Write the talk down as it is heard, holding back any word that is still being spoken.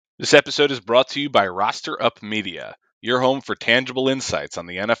This episode is brought to you by Roster Up Media, your home for tangible insights on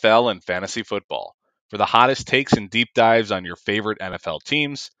the NFL and fantasy football. For the hottest takes and deep dives on your favorite NFL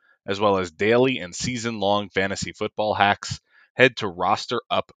teams, as well as daily and season long fantasy football hacks, head to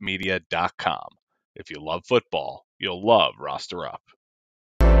rosterupmedia.com. If you love football, you'll love Roster Up.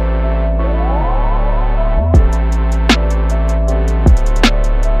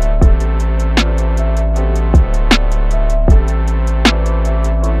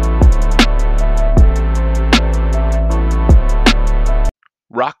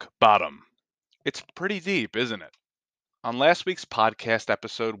 Rock bottom. It's pretty deep, isn't it? On last week's podcast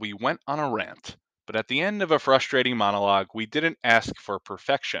episode, we went on a rant, but at the end of a frustrating monologue, we didn't ask for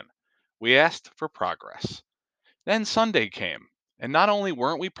perfection. We asked for progress. Then Sunday came, and not only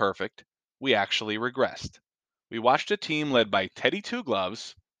weren't we perfect, we actually regressed. We watched a team led by Teddy Two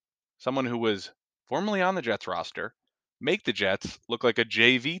Gloves, someone who was formerly on the Jets roster, make the Jets look like a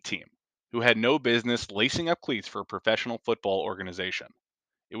JV team who had no business lacing up cleats for a professional football organization.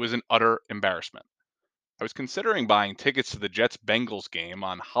 It was an utter embarrassment. I was considering buying tickets to the Jets Bengals game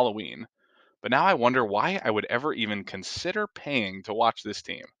on Halloween, but now I wonder why I would ever even consider paying to watch this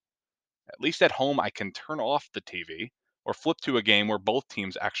team. At least at home, I can turn off the TV or flip to a game where both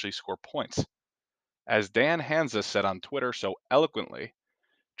teams actually score points. As Dan Hansa said on Twitter so eloquently,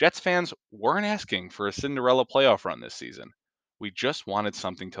 Jets fans weren't asking for a Cinderella playoff run this season. We just wanted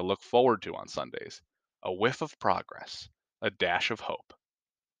something to look forward to on Sundays, a whiff of progress, a dash of hope.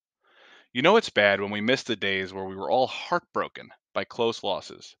 You know it's bad when we miss the days where we were all heartbroken by close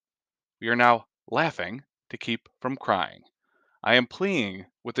losses. We are now laughing to keep from crying. I am pleading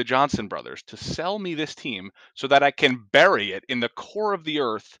with the Johnson brothers to sell me this team so that I can bury it in the core of the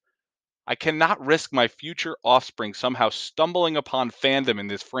earth. I cannot risk my future offspring somehow stumbling upon fandom in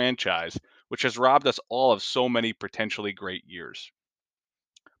this franchise, which has robbed us all of so many potentially great years.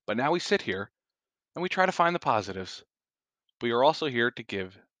 But now we sit here and we try to find the positives. We are also here to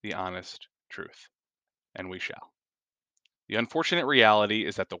give the honest truth, and we shall. The unfortunate reality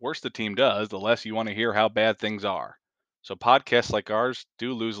is that the worse the team does, the less you want to hear how bad things are. So podcasts like ours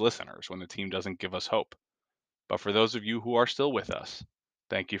do lose listeners when the team doesn't give us hope. But for those of you who are still with us,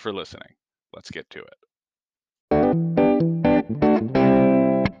 thank you for listening. Let's get to it.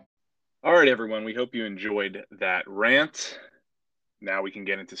 All right, everyone. We hope you enjoyed that rant. Now we can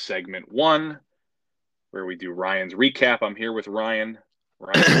get into segment 1, where we do Ryan's recap. I'm here with Ryan.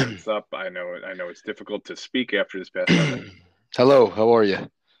 Ryan, what's up? I know it's difficult to speak after this past Sunday. Hello, how are you?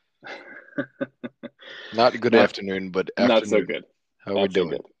 Not good afternoon, but afternoon. Not so good. How are we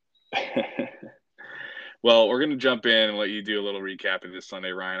doing? Well, we're going to jump in and let you do a little recap of this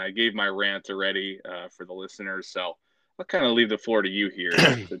Sunday, Ryan. I gave my rant already for the listeners, so I'll kind of leave the floor to you here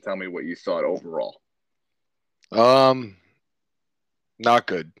to tell me what you thought overall. Not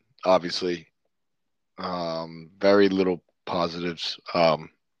good, obviously. Very little positives to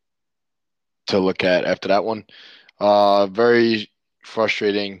look at after that one. Very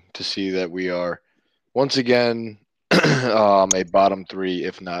frustrating to see that we are once again a bottom 3,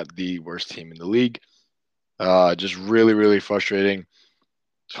 if not the worst team in the league. Just really, really frustrating.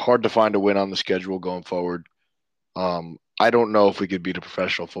 It's hard to find a win on the schedule going forward. I don't know if we could beat a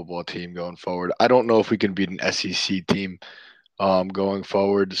professional football team going forward. I don't know if we can beat an SEC team going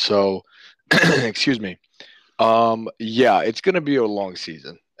forward. So, excuse me. Yeah, it's going to be a long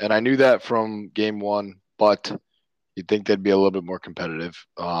season. And I knew that from game 1, but you'd think they'd be a little bit more competitive.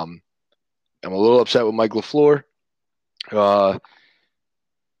 I'm a little upset with Mike LaFleur.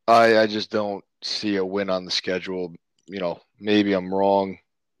 I just don't see a win on the schedule. Maybe I'm wrong.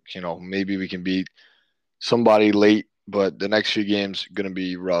 Maybe we can beat somebody late, but the next few games are going to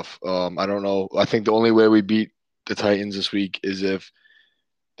be rough. I don't know. I think the only way we beat the Titans this week is if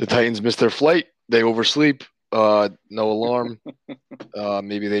the Titans miss their flight, they oversleep, no alarm.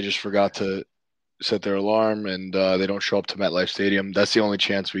 Maybe they just forgot to set their alarm and they don't show up to MetLife Stadium. That's the only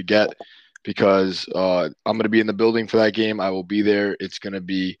chance we get because I'm going to be in the building for that game. I will be there. It's going to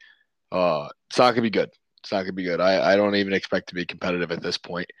be it's not going to be good. It's not going to be good. I don't even expect to be competitive at this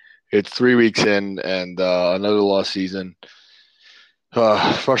point. It's 3 weeks in and another lost season.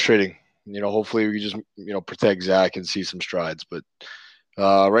 Frustrating. Hopefully we just, protect Zach and see some strides. But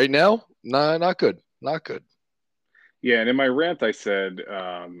right now, not good. Not good. Yeah, and in my rant, I said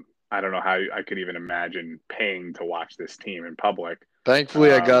I don't know how I could even imagine paying to watch this team in public.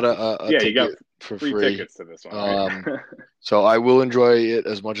 Thankfully, I got a ticket you got for free tickets to this one. Right? So I will enjoy it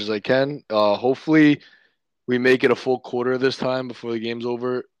as much as I can. Hopefully, we make it a full quarter this time before the game's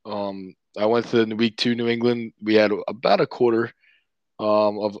over. I went to week 2 New England. We had about a quarter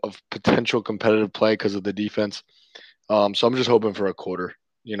of potential competitive play because of the defense. So I'm just hoping for a quarter.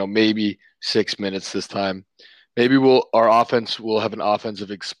 maybe 6 minutes this time. Maybe our offense will have an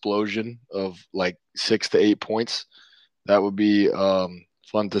offensive explosion of like 6 to 8 points. That would be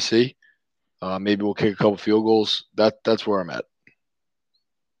fun to see. Maybe we'll kick a couple field goals. That's where I'm at.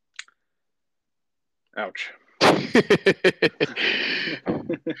 Ouch.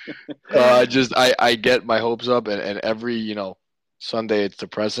 I get my hopes up, and every Sunday it's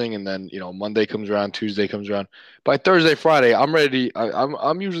depressing, and then Monday comes around, Tuesday comes around. By Thursday, Friday, I'm ready.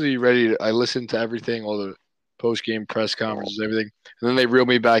 I'm usually ready. I listen to everything, all the post game press conferences, everything, and then they reel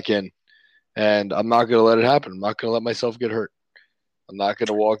me back in, and I'm not gonna let it happen. I'm not gonna let myself get hurt. I'm not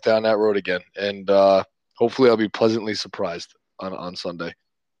gonna walk down that road again, and hopefully I'll be pleasantly surprised on Sunday.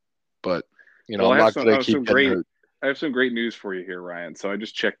 But Well, I'm not gonna keep getting hurt. I have some great news for you here, Ryan. So I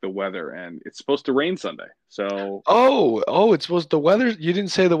just checked the weather, and it's supposed to rain Sunday. So Oh, it's supposed the weather. You didn't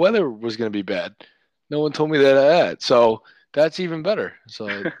say the weather was going to be bad. No one told me that. So that's even better. So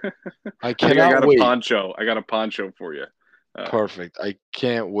I I think I cannot got a wait. poncho. I got a poncho for you. Perfect. I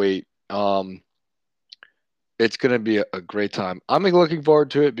can't wait. It's going to be a great time. I'm looking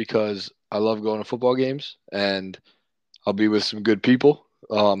forward to it because I love going to football games and I'll be with some good people.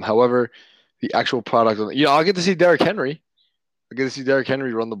 However, the actual product, I'll get to see Derrick Henry. I get to see Derrick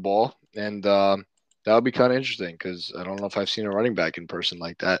Henry run the ball, and that would be kind of interesting because I don't know if I've seen a running back in person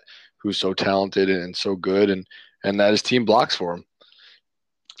like that who's so talented and so good, and that his team blocks for him.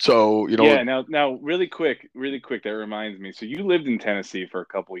 So Yeah. Now, really quick. That reminds me. So you lived in Tennessee for a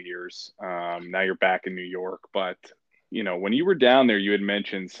couple of years. Now you're back in New York, but when you were down there, you had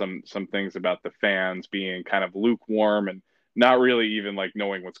mentioned some things about the fans being kind of lukewarm and not really even like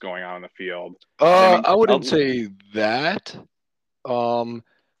knowing what's going on in the field. And I mean, I wouldn't say that. Um,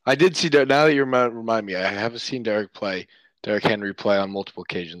 I did see that. Now that you remind me, I haven't seen Derrick Henry play on multiple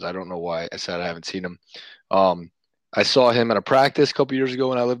occasions. I don't know why I said I haven't seen him. Um, I saw him at a practice a couple years ago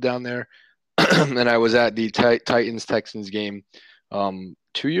when I lived down there, and I was at the Titans Texans game 2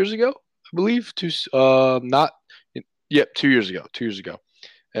 years ago, I believe. Not, yep, 2 years ago. 2 years ago,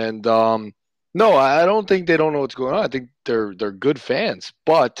 and no, I don't think they don't know what's going on. I think they're good fans,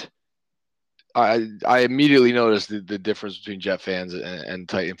 but I immediately noticed the difference between Jet fans and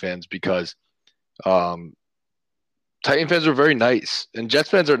Titan fans because um, Titan fans are very nice and Jets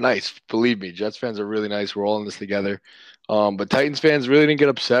fans are nice. Believe me, Jets fans are really nice. We're all in this together. But Titans fans really didn't get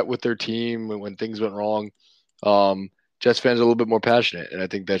upset with their team when things went wrong. Um, Jets fans are a little bit more passionate, and I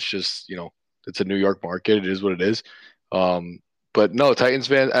think that's just it's a New York market. It is what it is. Um, but no, Titans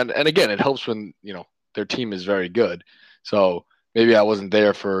fans, and again, it helps when their team is very good. So maybe I wasn't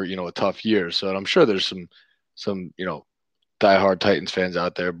there for a tough year. So I'm sure there's some diehard Titans fans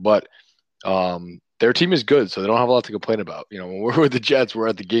out there, but their team is good, so they don't have a lot to complain about. When we're with the Jets, we're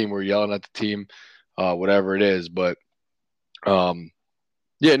at the game, we're yelling at the team, whatever it is. But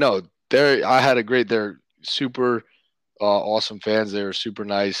yeah, no, they're super awesome fans. They're super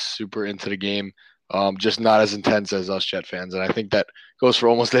nice, super into the game. Just not as intense as us Jet fans, and I think that goes for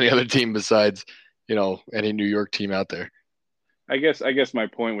almost any other team besides any New York team out there. I guess my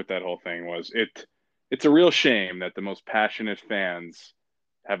point with that whole thing was it's a real shame that the most passionate fans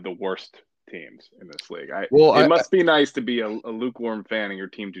have the worst teams in this league. Well, It must be nice to be a lukewarm fan and your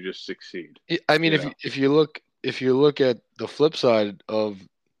team to just succeed. I mean, You if know, if you look at the flip side of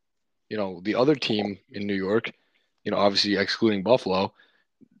the other team in New York, obviously excluding Buffalo,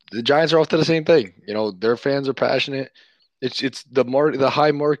 the Giants are off to the same thing. Their fans are passionate. It's the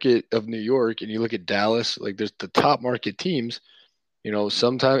high market of New York, and you look at Dallas, like there's the top market teams.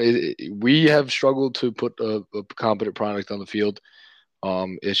 Sometimes we have struggled to put a competent product on the field.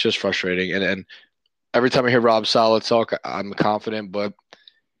 It's just frustrating, and every time I hear Rob Saleh talk, I'm confident, but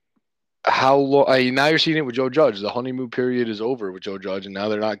how long? Now you're seeing it with Joe Judge. The honeymoon period is over with Joe Judge, and now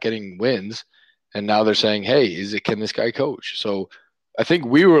they're not getting wins. And now they're saying, "Hey, can this guy coach?" So I think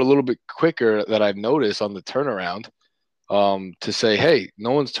we were a little bit quicker that I've noticed on the turnaround to say, "Hey,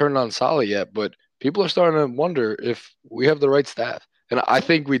 no one's turned on Saleh yet," but people are starting to wonder if we have the right staff, and I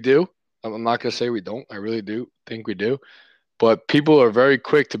think we do. I'm not gonna say we don't. I really do think we do. But people are very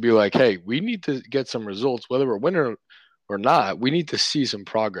quick to be like, "Hey, we need to get some results, whether we're winning or not. We need to see some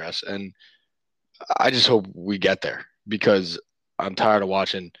progress." And I just hope we get there because I'm tired of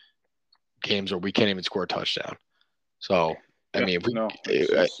watching games where we can't even score a touchdown. So, I yeah, mean, if we, no,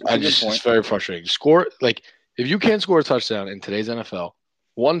 it's I a good just, it's point. very frustrating. Score, like, if you can't score a touchdown in today's NFL,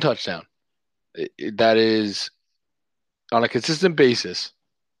 one touchdown, that is on a consistent basis.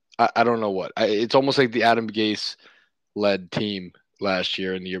 I don't know what. It's almost like the Adam Gase led team last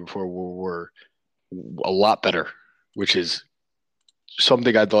year and the year before were a lot better, which is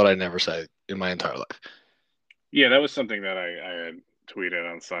something I thought I'd never say in my entire life. Yeah, that was something that I had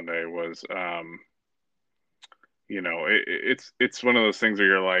tweeted on Sunday was, it's one of those things where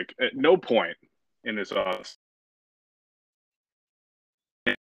you're like, at no point in this offseason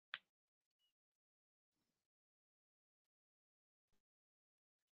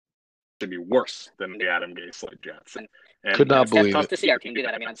should be worse than the Adam Gase-led Jets. And Could not believe tough it. to see our team do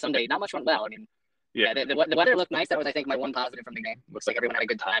that. I mean, on Sunday, not much went well. I mean, the weather looked nice. That was, I think, my one positive from the game. Looks like everyone had a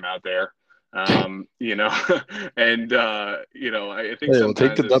good time out there. I think We'll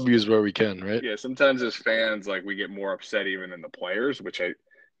take the W's where we can, right? Yeah, sometimes as fans, like, we get more upset even than the players, which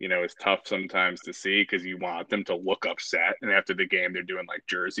is tough sometimes to see because you want them to look upset. And after the game, they're doing like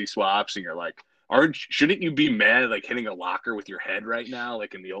jersey swaps, and you're like, shouldn't you be mad, like hitting a locker with your head right now,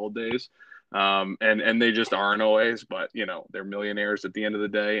 like in the old days? And they just aren't always, but they're millionaires at the end of the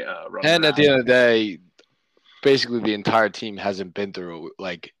day. And at the end of the day, basically the entire team hasn't been through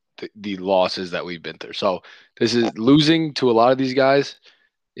like the losses that we've been through. So this is losing to a lot of these guys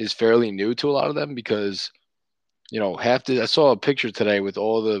is fairly new to a lot of them because, I saw a picture today with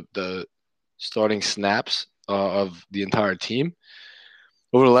all the starting snaps of the entire team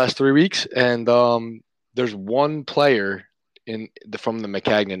over the last 3 weeks. And there's one player from the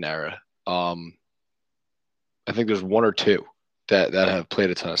Maccagnan era. I think there's one or two that have played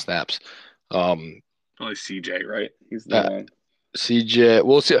a ton of snaps. Probably CJ, right? He's the one. CJ,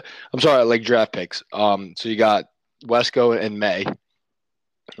 we'll see. I'm sorry, like draft picks. So you got Wesco and May,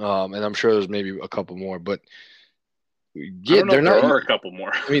 and I'm sure there's maybe a couple more, but yeah, there are a couple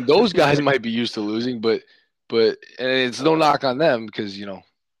more. I mean, those guys might be used to losing, but and it's no knock on them because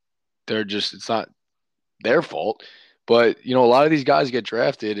it's not their fault. But a lot of these guys get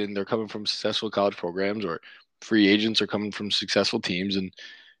drafted and they're coming from successful college programs, or free agents are coming from successful teams, and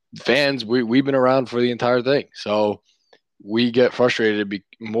fans we've been around for the entire thing, so we get frustrated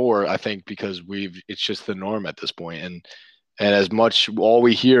more, I think, because it's just the norm at this point. And as much all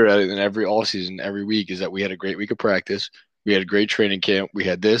we hear in every all season, every week, is that we had a great week of practice, we had a great training camp, we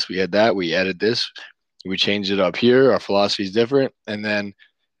had this, we had that, we added this, we changed it up here, our philosophy is different, and then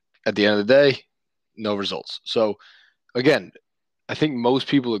at the end of the day, no results. So again, I think most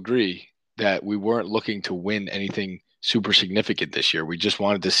people agree that we weren't looking to win anything super significant this year. We just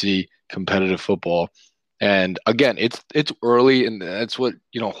wanted to see competitive football. And again, it's early, and that's what,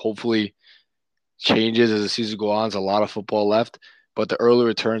 hopefully changes as the season goes on. There's a lot of football left, but the early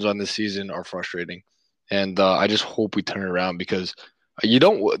returns on this season are frustrating. And I just hope we turn it around because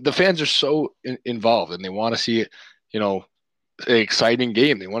the fans are so involved and they want to see it, an exciting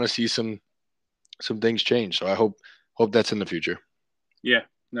game. They want to see some things change. So I hope that's in the future. Yeah,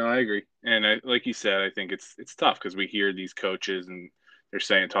 no, I agree. And like you said, I think it's tough because we hear these coaches and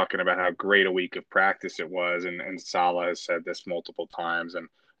they're talking about how great a week of practice it was. And Saleh has said this multiple times. And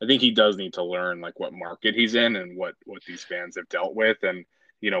I think he does need to learn like what market he's in and what these fans have dealt with. And,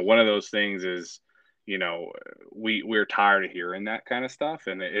 one of those things is, we're tired of hearing that kind of stuff.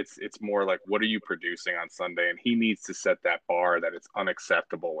 And it's more like, what are you producing on Sunday? And he needs to set that bar that it's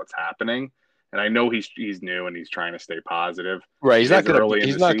unacceptable what's happening. And I know he's new and he's trying to stay positive. Right. He's not going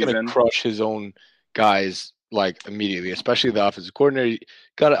to crush his own guys like immediately, especially the offensive coordinator.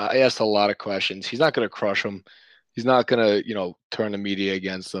 I asked a lot of questions. He's not going to crush them. He's not going to, turn the media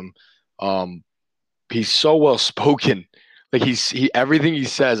against them. He's so well spoken. Like everything he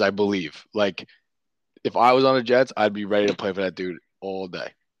says, I believe. Like if I was on the Jets, I'd be ready to play for that dude all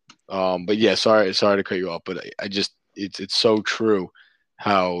day. But yeah, sorry to cut you off, but I just it's so true.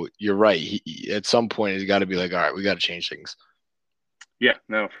 How you're right. He at some point he's got to be like, all right, we got to change things. Yeah,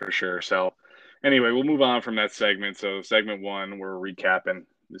 no, for sure. So anyway, we'll move on from that segment. So segment one, we're recapping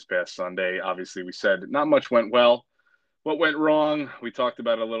this past Sunday. Obviously, we said not much went well. What went wrong? We talked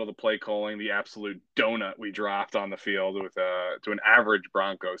about a little the play calling, the absolute donut we dropped on the field with to an average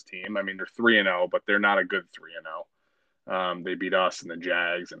Broncos team. I mean, they're 3-0, but they're not a good 3-0. They beat us and the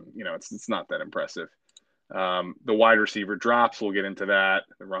Jags, and it's not that impressive. The wide receiver drops, we'll get into that.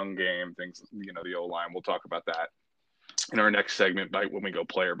 The run game, things, the O-line, we'll talk about that in our next segment when we go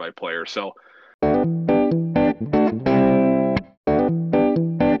player by player. So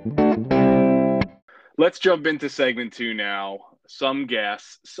let's jump into segment two now. Some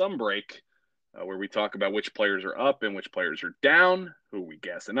gas, some break, where we talk about which players are up and which players are down, who we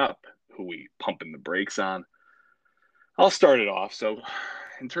gassing up, who we pumping the brakes on. I'll start it off. So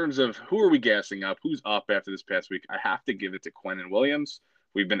in terms of who are we gassing up, who's up after this past week, I have to give it to Quinnen Williams.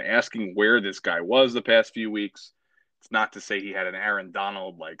 We've been asking where this guy was the past few weeks. It's not to say he had an Aaron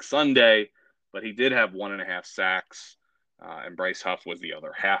Donald-like Sunday, but he did have 1.5 sacks, and Bryce Huff was the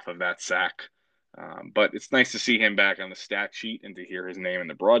other half of that sack. But it's nice to see him back on the stat sheet and to hear his name in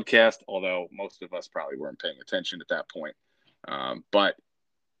the broadcast, although most of us probably weren't paying attention at that point. But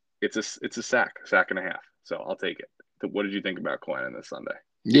it's a sack and a half. So I'll take it. What did you think about Quinn this Sunday?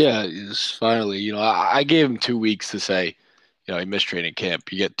 Yeah, it's finally, I gave him 2 weeks to say, he missed training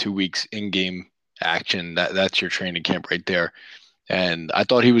camp. You get 2 weeks in-game action. That's your training camp right there. And I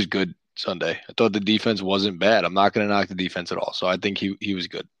thought he was good Sunday. I thought the defense wasn't bad. I'm not going to knock the defense at all. So I think he was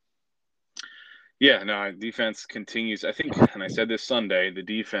good. Yeah, no, defense continues. I think, and I said this Sunday, the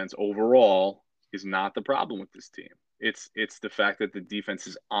defense overall is not the problem with this team. It's the fact that the defense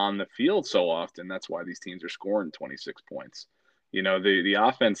is on the field so often. That's why these teams are scoring 26 points. The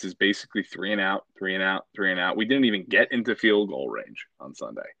offense is basically 3 and out, 3 and out, 3 and out. We didn't even get into field goal range on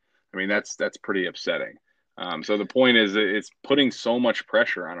Sunday. I mean, that's pretty upsetting. So the point is, it's putting so much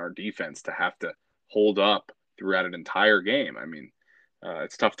pressure on our defense to have to hold up throughout an entire game. I mean,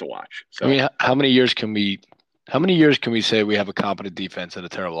 it's tough to watch. So, I mean, how many years can we say we have a competent defense and a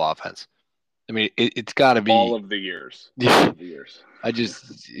terrible offense? I mean, it's got to be all of the years.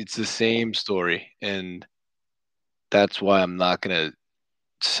 It's the same story, and that's why I'm not gonna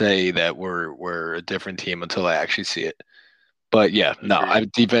say that we're a different team until I actually see it. But yeah, no,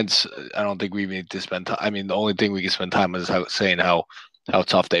 defense. I don't think we need to spend time. I mean, the only thing we can spend time is saying how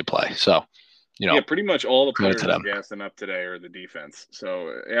tough they play. So, pretty much all the players we're gassing up today are the defense.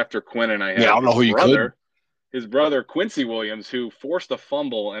 So after Quinn and I had I don't know who you could. His brother, Quincy Williams, who forced a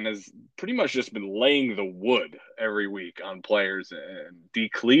fumble and has pretty much just been laying the wood every week on players and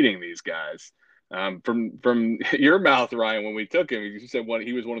decleating these guys. From your mouth, Ryan, when we took him, you said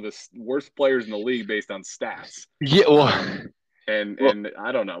he was one of the worst players in the league based on stats. Yeah, well, and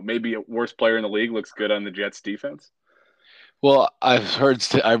I don't know, maybe a worst player in the league looks good on the Jets defense. Well,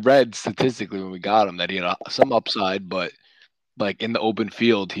 I read statistically when we got him that he had some upside, but like in the open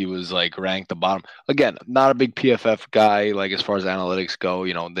field, he was like ranked the bottom. Again, not a big PFF guy, like as far as analytics go,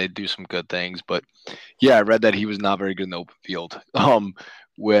 they do some good things, but yeah, I read that he was not very good in the open field.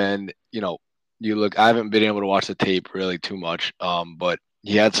 When, you look, I haven't been able to watch the tape really too much. But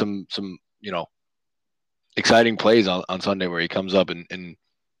he had some, exciting plays on Sunday where he comes up and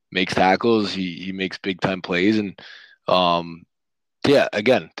makes tackles. He makes big time plays. And, yeah,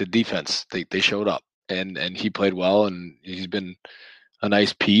 again, the defense, they showed up. And he played well, and he's been a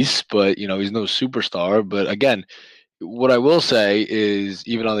nice piece, but, he's no superstar. But, again, what I will say is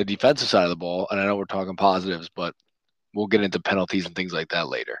even on the defensive side of the ball, and I know we're talking positives, but we'll get into penalties and things like that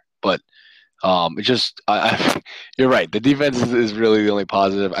later. But it's just you're right. The defense is really the only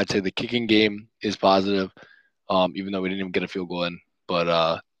positive. I'd say the kicking game is positive, even though we didn't even get a field goal in.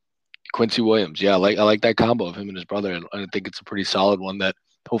 But Quincy Williams, yeah, I like that combo of him and his brother, and I think it's a pretty solid one that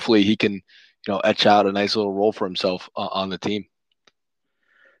hopefully he can – etch out a nice little role for himself on the team.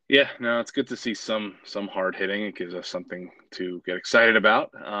 Yeah, no, it's good to see some hard hitting. It gives us something to get excited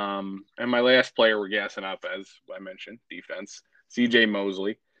about. And my last player we're gassing up, as I mentioned, defense, CJ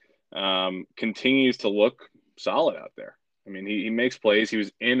Mosley, continues to look solid out there. I mean, he makes plays. He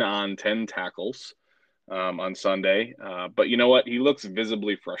was in on 10 tackles on Sunday. But you know what? He looks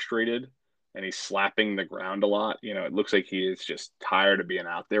visibly frustrated, and he's slapping the ground a lot. It looks like he is just tired of being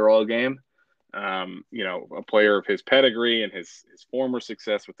out there all game. A player of his pedigree and his former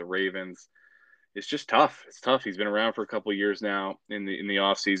success with the Ravens, it's just tough. It's tough. He's been around for a couple of years now. In the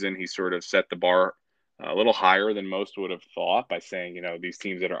off season, he sort of set the bar a little higher than most would have thought by saying, these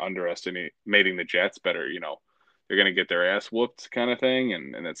teams that are underestimating the Jets better, they're going to get their ass whooped kind of thing.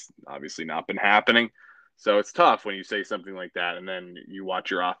 And that's obviously not been happening. So it's tough when you say something like that, and then you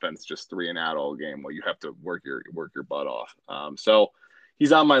watch your offense just 3 and out all game while you have to work your butt off. So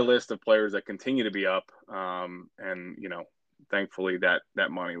he's on my list of players that continue to be up. And, thankfully that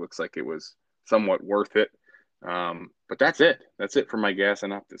money looks like it was somewhat worth it. But that's it. That's it for my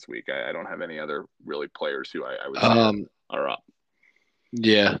gassing up this week. I don't have any other really players who I would say are up.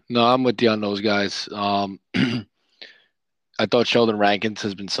 Yeah, no, I'm with you on those guys. I thought Sheldon Rankins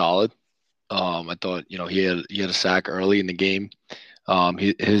has been solid. I thought, he had a sack early in the game.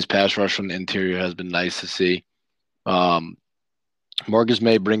 His pass rush from the interior has been nice to see. Marcus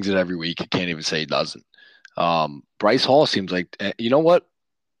May brings it every week. I can't even say he doesn't. Bryce Hall seems like – you know what?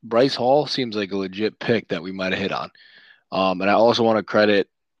 Bryce Hall seems like a legit pick that we might have hit on. And I also want to credit,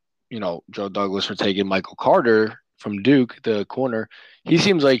 Joe Douglas for taking Michael Carter from Duke, the corner. He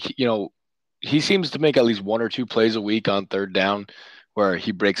seems like, he seems to make at least 1 or 2 plays a week on third down where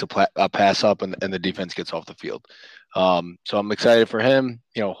he breaks a pass up and the defense gets off the field. So I'm excited for him.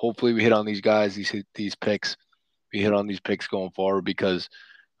 Hopefully we hit on these guys, these picks. We hit on these picks going forward because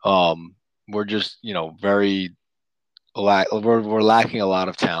we're just, we're lacking a lot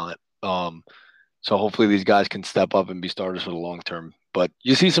of talent. So hopefully these guys can step up and be starters for the long term. But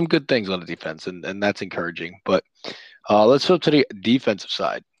you see some good things on the defense, and that's encouraging. But Let's flip to the defensive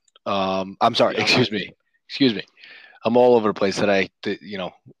side. I'm sorry. Yeah, Excuse me. I'm all over the place today.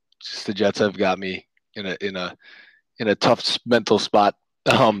 Just the Jets have got me in a tough mental spot.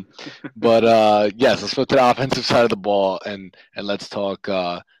 But yes, let's flip to the offensive side of the ball and let's talk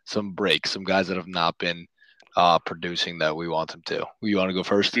some breaks, some guys that have not been producing that we want them to. You want to go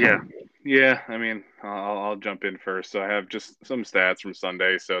first? Yeah. I mean, I'll jump in first. So I have just some stats from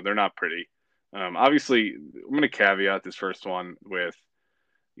Sunday, so they're not pretty. Obviously, I'm going to caveat this first one with,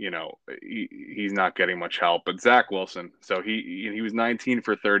 he's not getting much help. But Zach Wilson, so he was 19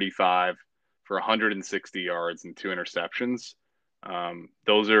 for 35 for 160 yards and 2 interceptions.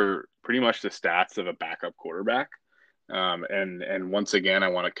 Those are pretty much the stats of a backup quarterback. And once again, I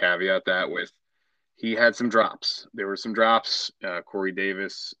want to caveat that with he had some drops. There were some drops. Corey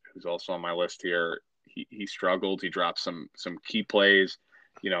Davis, who's also on my list here, he struggled. He dropped some key plays.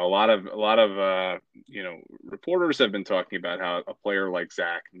 A lot of reporters have been talking about how a player like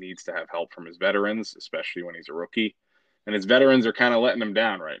Zach needs to have help from his veterans, especially when he's a rookie, and his veterans are kind of letting him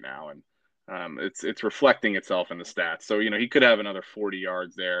down right now, and it's reflecting itself in the stats. So he could have another 40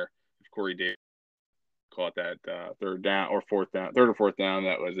 yards there if Corey Davis caught that third or fourth down.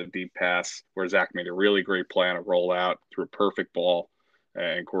 That was a deep pass where Zach made a really great play on a rollout, threw a perfect ball,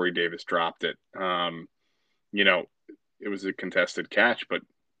 and Corey Davis dropped it. It was a contested catch, but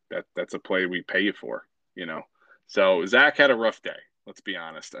that's a play we pay you for. So Zach had a rough day. Let's be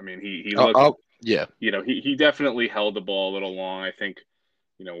honest. I mean, he looked, yeah. He definitely held the ball a little long. I think,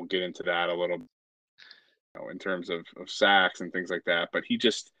 we'll get into that a little, in terms of sacks and things like that. But he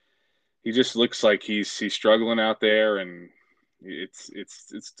just looks like he's struggling out there, and it's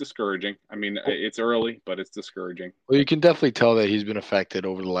discouraging. I mean, it's early, but it's discouraging. Well, you can definitely tell that he's been affected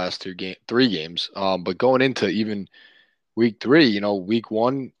over the last 3 games. But going into even week 3, week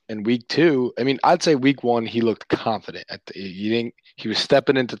 1 and week 2, I mean, I'd say week 1 he looked confident. He was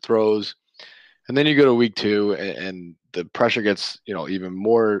stepping into throws, and then you go to week 2 and the pressure gets even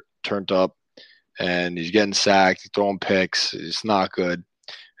more turned up, and he's getting sacked, he's throwing picks. It's not good.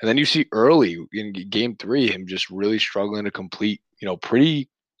 And then you see early in game 3 him just really struggling to complete pretty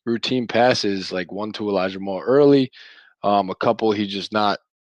routine passes, like one to Elijah Moore early, a couple he's just not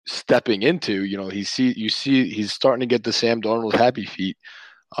stepping into. You see he's starting to get the Sam Darnold happy feet.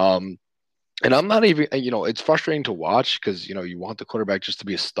 And I'm not even, it's frustrating to watch because, you want the quarterback just to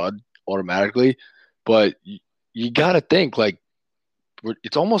be a stud automatically. But you got to think, like,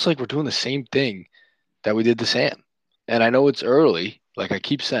 it's almost like we're doing the same thing that we did to Sam. And I know it's early, like I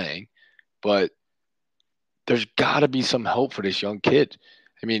keep saying, but there's got to be some hope for this young kid.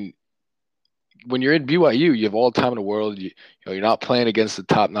 I mean, when you're in BYU, you have all the time in the world. You're not playing against the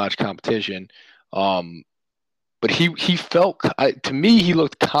top-notch competition. But he felt, to me, he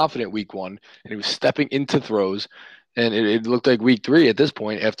looked confident week 1, and he was stepping into throws. And it looked like week 3 at this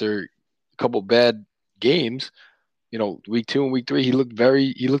point, after a couple bad games, week 2 and week 3, he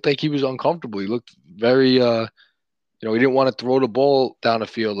looked like he was uncomfortable. He looked very, he didn't want to throw the ball down the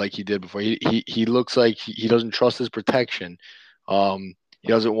field like he did before. He looks like he doesn't trust his protection. He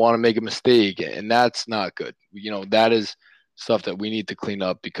doesn't want to make a mistake, and that's not good. That is stuff that we need to clean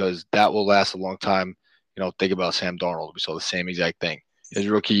up because that will last a long time. Think about Sam Darnold. We saw the same exact thing. His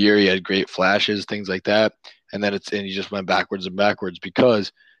rookie year, he had great flashes, things like that, and he just went backwards and backwards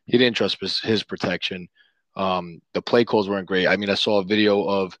because he didn't trust his protection. The play calls weren't great. I mean, I saw a video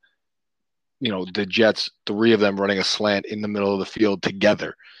of the Jets, 3 of them running a slant in the middle of the field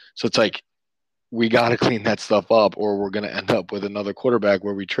together. So it's like, we got to clean that stuff up or we're going to end up with another quarterback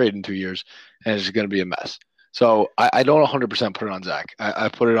where we trade in 2 years and it's going to be a mess. So I don't 100% put it on Zach. I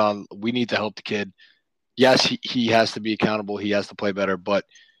put it on, we need to help the kid. Yes, he has to be accountable. He has to play better, but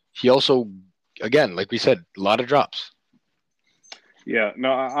he also, again, like we said, a lot of drops. Yeah,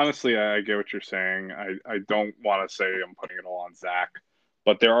 no, honestly, I get what you're saying. I don't want to say I'm putting it all on Zach,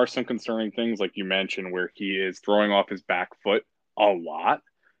 but there are some concerning things, like you mentioned, where he is throwing off his back foot a lot.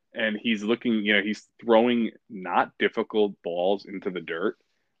 And he's looking, he's throwing not difficult balls into the dirt.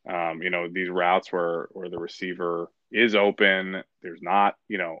 These routes where the receiver is open, there's not,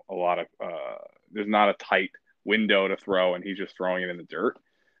 there's not a tight window to throw, and he's just throwing it in the dirt.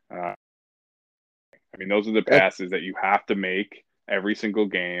 Those are the passes that you have to make every single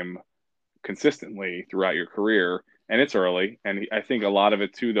game consistently throughout your career. And it's early. And I think a lot of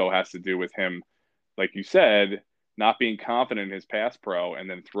it too, though, has to do with him, like you said, not being confident in his pass pro and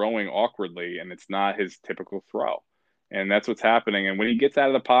then throwing awkwardly, and it's not his typical throw. And that's what's happening. And when he gets out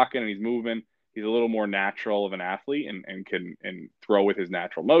of the pocket and he's moving, he's a little more natural of an athlete and can throw with his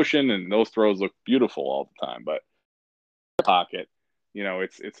natural motion. And those throws look beautiful all the time. But the pocket,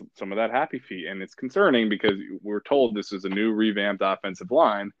 it's some of that happy feet, and it's concerning because we're told this is a new revamped offensive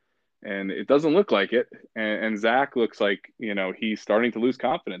line, and it doesn't look like it. And Zach looks like he's starting to lose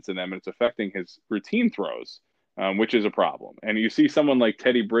confidence in them, and it's affecting his routine throws, which is a problem. And you see someone like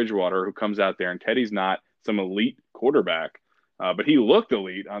Teddy Bridgewater who comes out there, and Teddy's not some elite quarterback, but he looked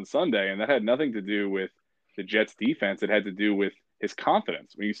elite on Sunday, and that had nothing to do with the Jets defense. It had to do with his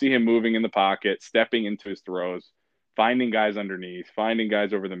confidence. When you see him moving in the pocket, stepping into his throws, finding guys underneath, finding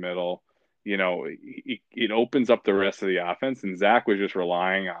guys over the middle, it opens up the rest of the offense. And Zach was just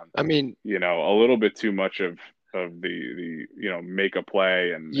relying on, a little bit too much of the make a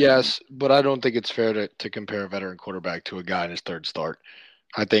play. And yes, but I don't think it's fair to compare a veteran quarterback to a guy in his third start.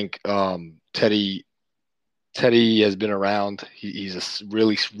 I think Teddy has been around. He's a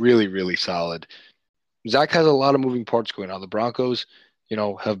really, really, really solid. Zach has a lot of moving parts going on. The Broncos,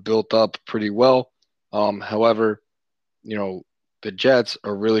 have built up pretty well. However, the Jets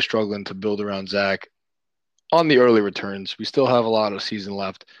are really struggling to build around Zach on the early returns. We still have a lot of season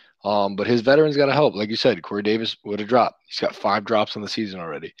left, but his veterans got to help. Like you said, Corey Davis would have dropped. He's got 5 drops on the season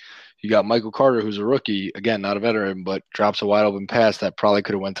already. You got Michael Carter, who's a rookie, again, not a veteran, but drops a wide open pass that probably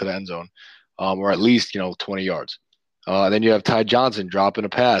could have went to the end zone, or at least 20 yards. Then you have Ty Johnson dropping a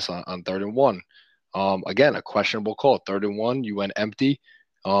pass on 3rd and 1. Again, a questionable call. 3rd and 1, you went empty,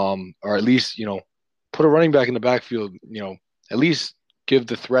 or at least put a running back in the backfield. At least give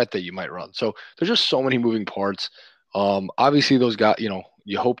the threat that you might run. So there's just so many moving parts. Obviously, those guys,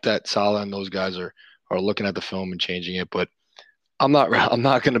 you hope that Saleh and those guys are looking at the film and changing it. But I'm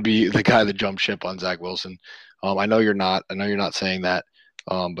not going to be the guy that jumps ship on Zach Wilson. I know you're not. I know you're not saying that.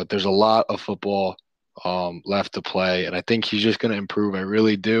 But there's a lot of football left to play, and I think he's just going to improve. I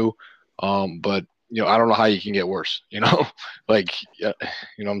really do. But I don't know how you can get worse. Like, you know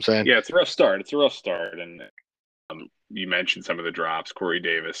what I'm saying? Yeah, it's a rough start. And you mentioned some of the drops. Corey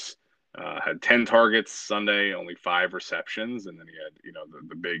Davis had 10 targets Sunday, only 5 receptions, and then he had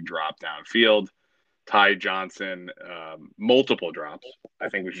the big drop downfield. Ty Johnson, multiple drops. I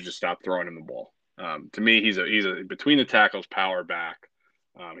think we should just stop throwing him the ball. To me, he's a between the tackles power back.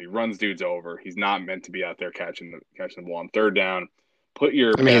 He runs dudes over. He's not meant to be out there catching the ball on 3rd down. Put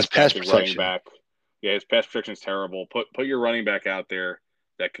your his pass protection running back. Yeah, his pass protection is terrible. Put your running back out there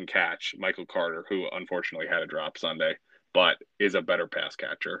that can catch, Michael Carter, who unfortunately had a drop Sunday, but is a better pass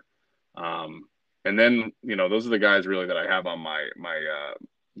catcher. And then those are the guys really that I have on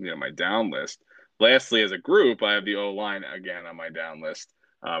my down list. Lastly, as a group, I have the O-line again on my down list.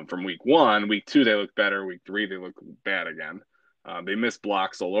 From week 1, week 2 they look better. Week 3 they look bad again. They missed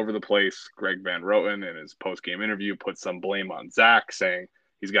blocks all over the place. Greg Van Roten in his post-game interview put some blame on Zach, saying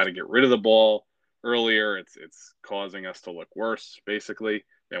he's got to get rid of the ball earlier. It's causing us to look worse, basically,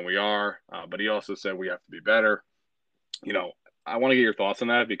 than we are. But he also said we have to be better. I want to get your thoughts on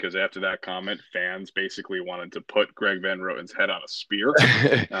that, because after that comment, fans basically wanted to put Greg Van Roten's head on a spear.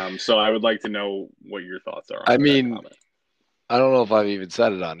 So I would like to know what your thoughts are on that comment. I don't know if I've even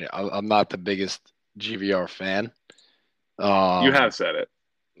said it on here. I'm not the biggest GVR fan. You have said it.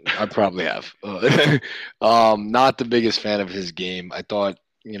 I probably have. Not the biggest fan of his game. I thought,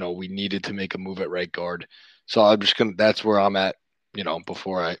 we needed to make a move at right guard. So I'm just going to – that's where I'm at,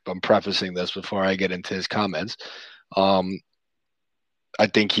 before I'm prefacing this before I get into his comments. I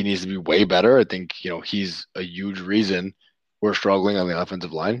think he needs to be way better. I think, he's a huge reason we're struggling on the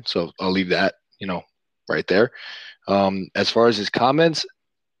offensive line. So I'll leave that, right there. As far as his comments,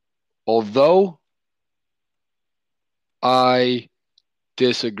 although I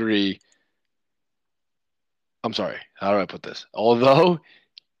disagree. I'm sorry. How do I put this? Although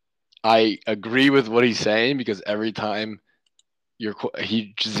I agree with what he's saying, because every time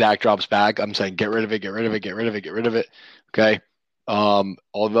Zach drops back, I'm saying get rid of it, get rid of it, get rid of it, get rid of it. Okay.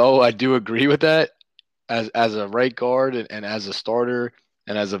 Although I do agree with that, as a right guard and as a starter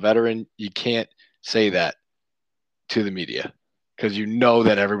and as a veteran, you can't say that to the media, because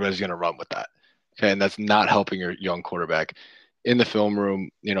that everybody's going to run with that. Okay, and that's not helping your young quarterback. In the film room,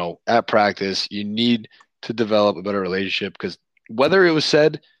 at practice, you need to develop a better relationship, because whether it was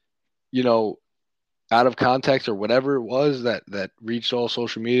said, out of context or whatever it was that reached all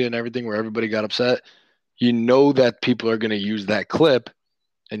social media and everything where everybody got upset, that people are going to use that clip,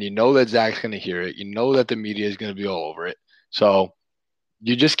 and that Zach's going to hear it. That the media is going to be all over it. So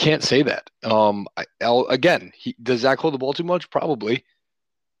you just can't say that. Again, does Zach hold the ball too much? Probably.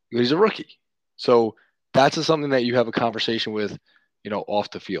 He's a rookie. So that's something that you have a conversation with, off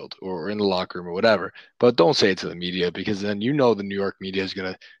the field or in the locker room or whatever. But don't say it to the media, because then the New York media is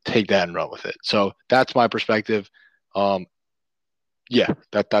going to take that and run with it. So that's my perspective. Yeah,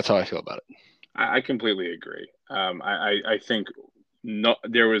 that's how I feel about it. I completely agree. I think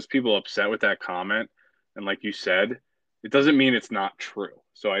there was people upset with that comment, and like you said, it doesn't mean it's not true.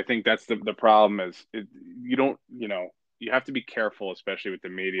 So I think that's the problem is you have to be careful, especially with the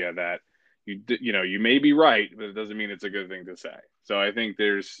media, that you may be right, but it doesn't mean it's a good thing to say. So I think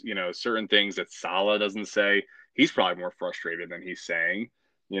there's certain things that Saleh doesn't say. He's probably more frustrated than he's saying.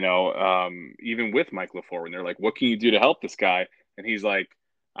 Even with Mike LaFleur, when they're like, "What can you do to help this guy?" and he's like,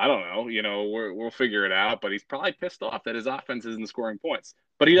 "I don't know. We'll figure it out." But he's probably pissed off that his offense isn't scoring points.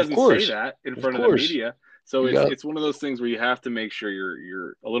 But he doesn't say that in front of the media. So it's one of those things where you have to make sure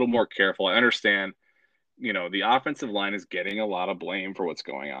you're a little more careful. I understand, the offensive line is getting a lot of blame for what's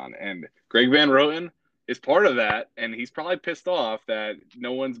going on. And Greg Van Roten is part of that. And he's probably pissed off that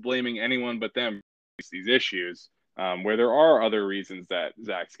no one's blaming anyone but them for these issues, where there are other reasons that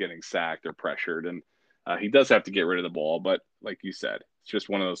Zach's getting sacked or pressured. And he does have to get rid of the ball. But like you said, it's just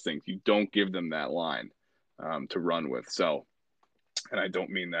one of those things. You don't give them that line to run with. So, and I don't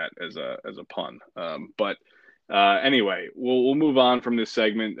mean that as a pun. But anyway, we'll move on from this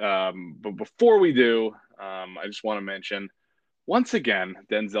segment. But before we do, I just want to mention, once again,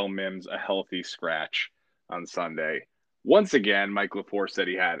 Denzel Mims a healthy scratch on Sunday. Once again, Mike LaFleur said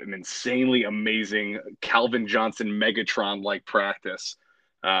he had an insanely amazing Calvin Johnson Megatron-like practice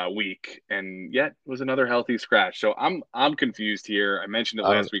week, and yet was another healthy scratch. So I'm confused here. I mentioned it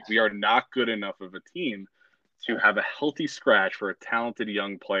last week. We are not good enough of a team to have a healthy scratch for a talented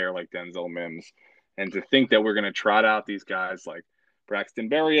young player like Denzel Mims, and to think that we're going to trot out these guys like Braxton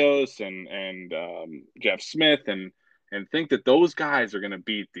Berrios and Jeff Smith and think that those guys are going to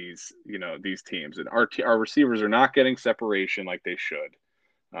beat these teams. And our receivers are not getting separation like they should.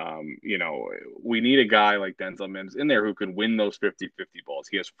 We need a guy like Denzel Mims in there who can win those 50-50 balls.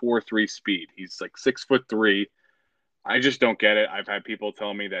 He has 4.3 speed. He's like 6'3". I just don't get it. I've had people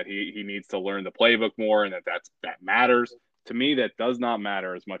tell me that he needs to learn the playbook more and that matters. To me, that does not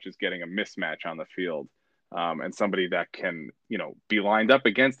matter as much as getting a mismatch on the field, and somebody that can, be lined up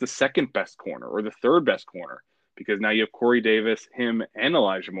against the second best corner or the third best corner, because now you have Corey Davis, him, and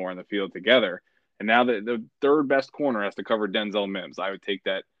Elijah Moore on the field together. And now the third best corner has to cover Denzel Mims. I would take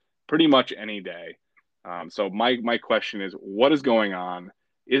that pretty much any day. So my question is, what is going on?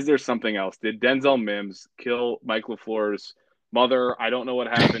 Is there something else? Did Denzel Mims kill Mike LaFleur's mother? I don't know what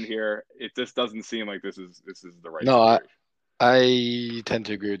happened here. It just doesn't seem like this is the right situation. I tend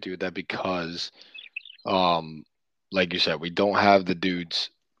to agree with you with that because, like you said, we don't have the dudes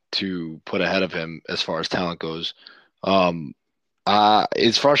to put ahead of him as far as talent goes.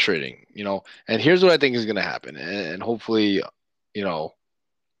 It's frustrating, and here's what I think is going to happen. And hopefully,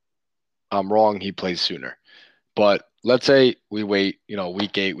 I'm wrong. He plays sooner, but let's say we wait,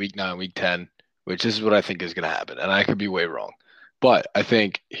 week 8, week 9, week 10, which is what I think is going to happen. And I could be way wrong, but I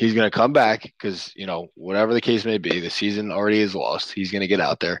think he's going to come back because, whatever the case may be, the season already is lost. He's going to get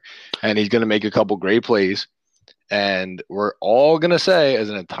out there and he's going to make a couple great plays. And we're all going to say, as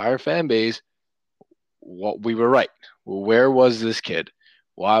an entire fan base, what we were right. Well, where was this kid?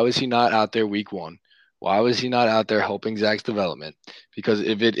 Why was he not out there week 1? Why was he not out there helping Zach's development? Because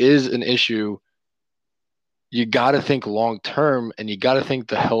if it is an issue, you got to think long term, and you got to think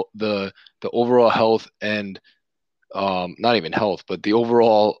the overall health and not even health, but the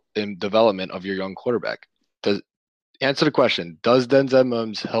overall development of your young quarterback. Answer the question: does Denzel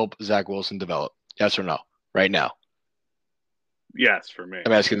Mims help Zach Wilson develop? Yes or no? Right now. Yes, for me.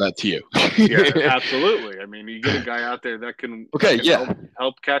 I'm asking that to you. Yeah, absolutely. I mean, you get a guy out there that can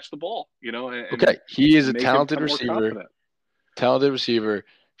help catch the ball, and he is a talented receiver. Talented receiver.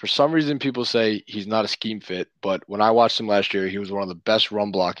 For some reason, people say he's not a scheme fit, but when I watched him last year, he was one of the best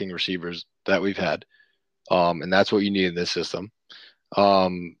run blocking receivers that we've had, and that's what you need in this system.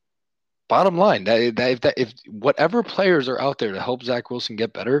 Bottom line, if whatever players are out there to help Zach Wilson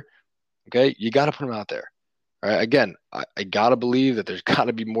get better, okay, you got to put him out there. All right. Again, I got to believe that there's got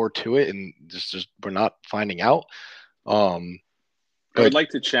to be more to it, and just we're not finding out. I would like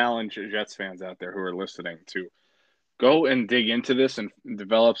to challenge Jets fans out there who are listening to go and dig into this and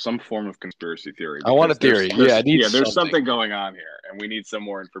develop some form of conspiracy theory. I want a theory. There's something going on here, and we need some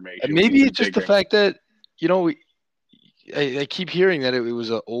more information. And maybe it's just the fact that, I keep hearing that it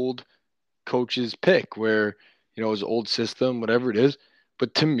was an old coach's pick where, it was an old system, whatever it is.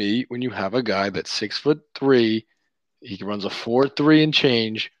 But to me, when you have a guy that's 6'3", he runs a 4.3 and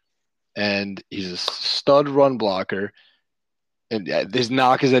change, and he's a stud run blocker, and his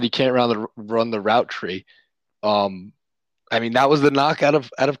knock is that he can't run the route tree. That was the knock out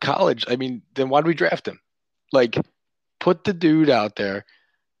of college. Then why do we draft him? Like, put the dude out there,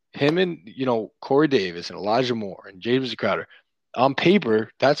 him and Corey Davis and Elijah Moore and James Crowder. On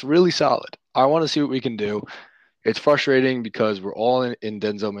paper, that's really solid. I want to see what we can do. it's frustrating because we're all in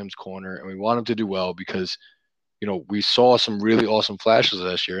Denzel Mims' corner and we want him to do well because, we saw some really awesome flashes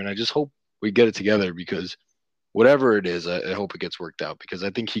last year. And I just hope we get it together because whatever it is, I hope it gets worked out because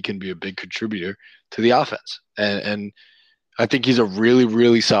I think he can be a big contributor to the offense. And I think he's a really,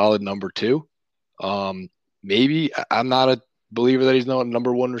 really solid number 2. Maybe I'm not a believer that he's not a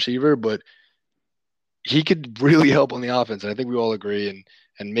number 1 receiver, but he could really help on the offense. And I think we all agree.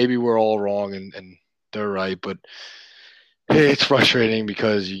 And maybe we're all wrong and they're right. But it's frustrating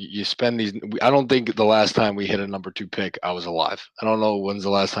because you spend these. I don't think the last time we hit a number 2 pick, I was alive. I don't know when's the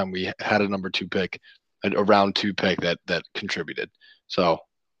last time we had a number 2 pick, a round 2 pick that contributed. So,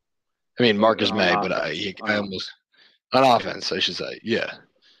 I mean, Marcus May, but I almost on offense, I should say. Yeah.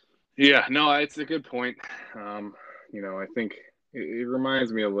 Yeah, no, it's a good point. I think it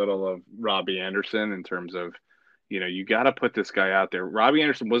reminds me a little of Robbie Anderson in terms of, you got to put this guy out there. Robbie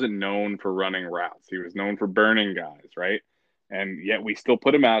Anderson wasn't known for running routes. He was known for burning guys, right? And yet we still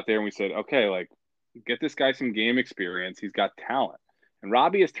put him out there and we said, okay, like, get this guy some game experience. He's got talent. And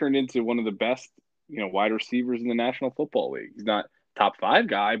Robbie has turned into one of the best, wide receivers in the National Football League. He's not top 5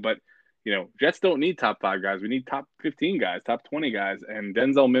 guy, but Jets don't need top 5 guys. We need top 15 guys, top 20 guys. And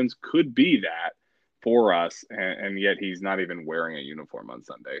Denzel Mims could be that for us. And yet he's not even wearing a uniform on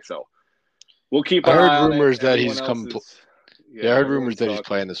Sunday. So we'll keep an eye on it. I heard rumors that he's I heard rumors that he's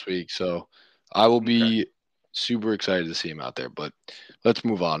playing this week. So I will be super excited to see him out there. But let's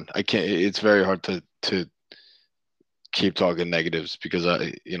move on. It's very hard to keep talking negatives because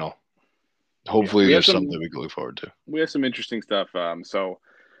hopefully there's something we can look forward to. We have some interesting stuff. So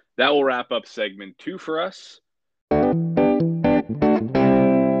that will wrap up segment 2 for us. And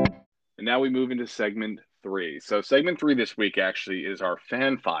now we move into segment 3. So segment 3 this week actually is our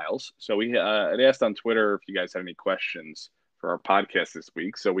fan files. So we had asked on Twitter if you guys had any questions for our podcast this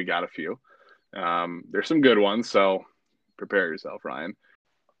week. So we got a few. There's some good ones. So prepare yourself, Ryan.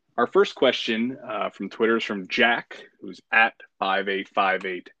 Our first question from Twitter is from Jack, who's at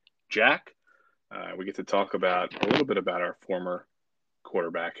 5858Jack. We get to talk about a little bit about our former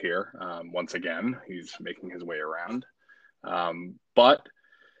quarterback here. Once again, he's making his way around. But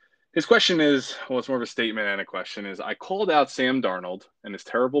his question is, well, it's more of a statement and a question is, I called out Sam Darnold and his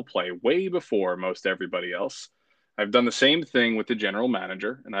terrible play way before most everybody else. I've done the same thing with the general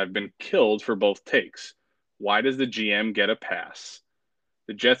manager, and I've been killed for both takes. Why does the GM get a pass?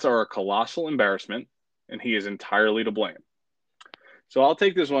 The Jets are a colossal embarrassment, and he is entirely to blame. So I'll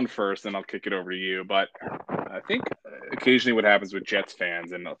take this one first, and I'll kick it over to you. But I think occasionally what happens with Jets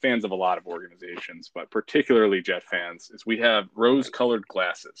fans and fans of a lot of organizations, but particularly Jet fans, is we have rose-colored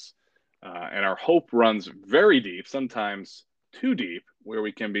glasses. And our hope runs very deep, sometimes too deep, where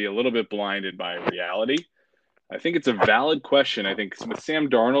we can be a little bit blinded by reality. I think it's a valid question. I think with Sam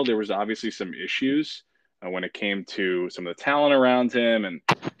Darnold, there was obviously some issues when it came to some of the talent around him, and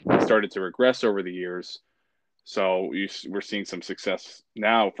he started to regress over the years. So we're seeing some success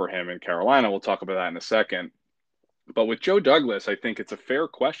now for him in Carolina. We'll talk about that in a second. But with Joe Douglas, I think it's a fair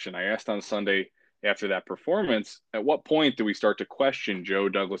question. I asked on Sunday after that performance, at what point do we start to question Joe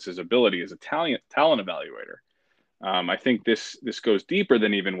Douglas's ability as a talent evaluator? I think this goes deeper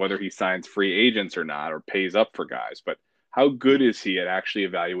than even whether he signs free agents or not or pays up for guys. But how good is he at actually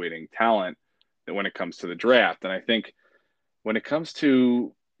evaluating talent when it comes to the draft? And I think when it comes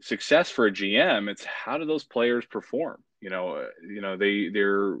to success for a GM, it's how do those players perform? The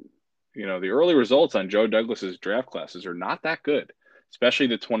early results on Joe Douglas's draft classes are not that good, especially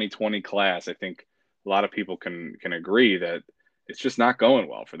the 2020 class. I think a lot of people can agree that it's just not going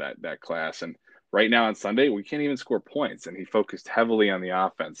well for that class. And right now on Sunday, we can't even score points. And he focused heavily on the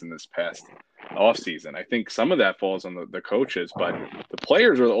offense in this past offseason. I think some of that falls on the coaches, but the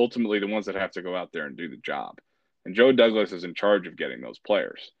players are ultimately the ones that have to go out there and do the job. And Joe Douglas is in charge of getting those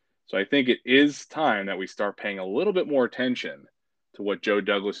players. So I think it is time that we start paying a little bit more attention to what Joe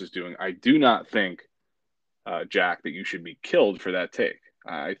Douglas is doing. I do not think, Jack, that you should be killed for that take.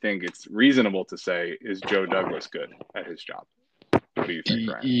 I think it's reasonable to say, is Joe Douglas good at his job? What do you think,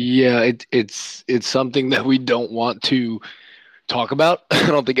 Ryan? Yeah, it's something that we don't want to talk about. I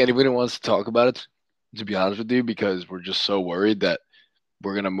don't think anybody wants to talk about it, to be honest with you, because we're just so worried that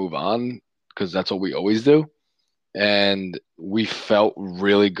we're going to move on because that's what we always do. And we felt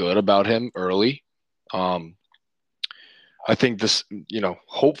really good about him early. I think this,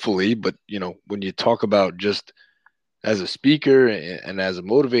 hopefully, but, when you talk about just as a speaker and as a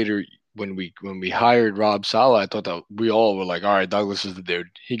motivator, when we hired Rob Saleh, I thought that we all were like, all right, Douglas is the dude.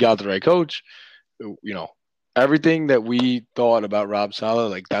 He got the right coach. Everything that we thought about Rob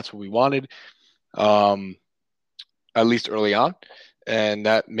Saleh, like that's what we wanted, at least early on. And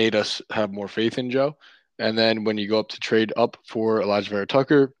that made us have more faith in Joe. And then when you go up to trade up for Elijah Vera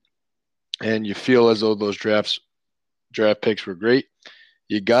Tucker and you feel as though those draft picks were great,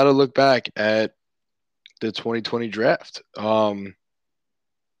 you got to look back at the 2020 draft.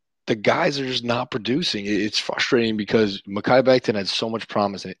 The guys are just not producing. It's frustrating because Mekhi Becton had so much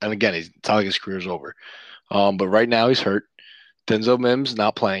promise. And again, it's not like his career's over. But right now he's hurt. Denzel Mims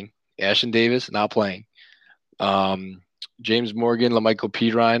not playing. Ashton Davis not playing. James Morgan, LaMichael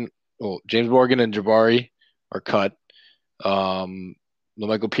Piedrine. Well, James Morgan and Jabari are cut. LaMichael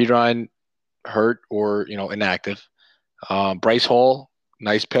Piedrine hurt or, inactive. Bryce Hall,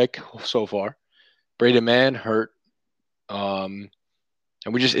 nice pick so far. Braden Mann hurt. And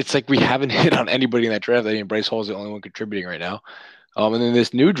it's like we haven't hit on anybody in that draft. I think Bryce Hall is the only one contributing right now. And then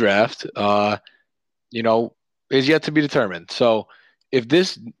this new draft, is yet to be determined. So if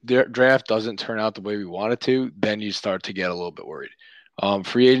this draft doesn't turn out the way we want it to, then you start to get a little bit worried.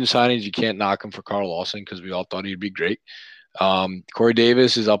 Free agent signings, you can't knock him for Carl Lawson because we all thought he'd be great. Corey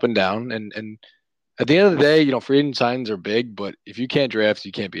Davis is up and down. And at the end of the day, free agent signings are big, but if you can't draft,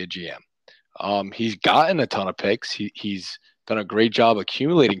 you can't be a GM. He's gotten a ton of picks. He's done a great job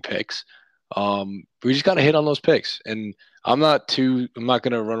accumulating picks. We just got to hit on those picks. And I'm not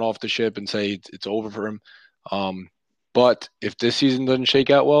going to run off the ship and say it's over for him. But if this season doesn't shake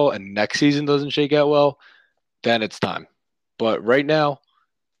out well and next season doesn't shake out well, then it's time. But right now,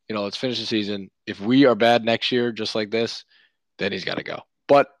 let's finish the season. If we are bad next year, just like this, then he's got to go.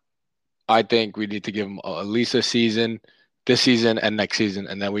 But I think we need to give him at least a season, this season and next season,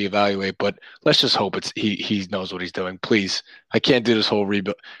 and then we evaluate. But let's just hope he knows what he's doing. Please, I can't do this whole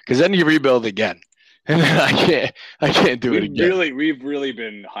rebuild because then you rebuild again, and then I can't do it again. We've really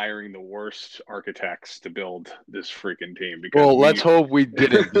been hiring the worst architects to build this freaking team. Because let's hope we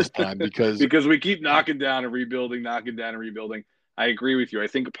did it this time because we keep knocking down and rebuilding. I agree with you. I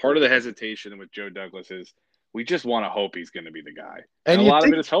think part of the hesitation with Joe Douglas is we just want to hope he's going to be the guy, and a lot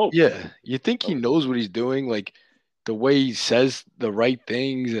of it is hope. Yeah, you think he knows what he's doing, like the way he says the right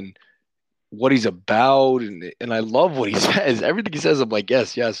things and what he's about, and I love what he says. Everything he says, I'm like,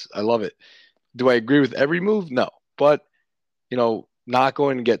 yes, I love it. Do I agree with every move? No, but not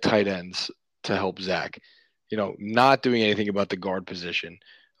going to get tight ends to help Zach. Not doing anything about the guard position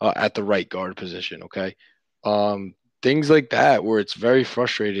at the right guard position. Okay, things like that where it's very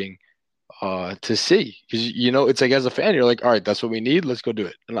frustrating to see because it's like as a fan you're like, all right, that's what we need. Let's go do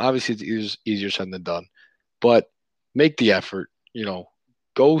it. And obviously it's easier said than done, but make the effort.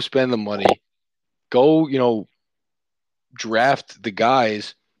 Go spend the money. Go draft the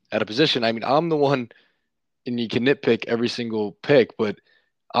guys at a position. I mean, I'm the one, and you can nitpick every single pick, but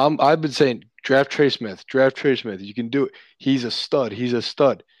I've been saying draft Trey Smith. You can do it. He's a stud.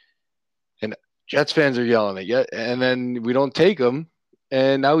 And Jets fans are yelling at you, and then we don't take him,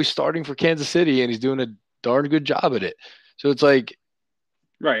 and now he's starting for Kansas City, and he's doing a darn good job at it. So it's like,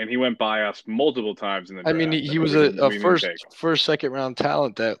 right, and he went by us multiple times in the draft. I mean, he was a first, second round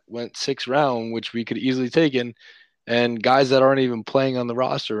talent that went 6th round, which we could easily taken. And guys that aren't even playing on the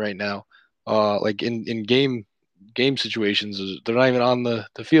roster right now, like in game situations, they're not even on the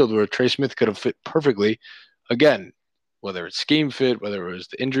field where Trey Smith could have fit perfectly. Again, whether it's scheme fit, whether it was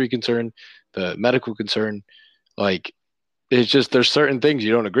the injury concern, the medical concern, like it's just there's certain things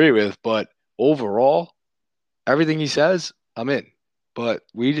you don't agree with. But overall, everything he says, I'm in. But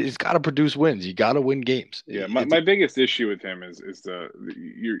it's got to produce wins. You got to win games. Yeah, my biggest issue with him is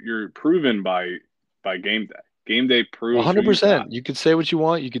you're proven by game day. Game day proves 100%. You could say what you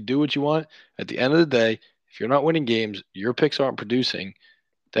want. You could do what you want. At the end of the day, if you're not winning games, your picks aren't producing,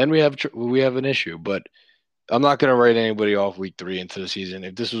 then we have an issue. But I'm not going to write anybody off week 3 into the season.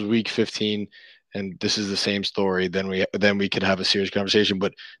 If this was week 15 and this is the same story, then we could have a serious conversation.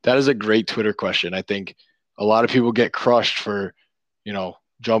 But that is a great Twitter question. I think a lot of people get crushed for,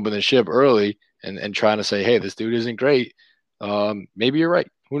 jumping the ship early and trying to say, hey, this dude isn't great. Maybe you're right.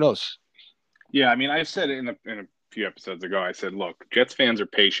 Who knows? Yeah, I mean, I said it in a few episodes ago. I said, look, Jets fans are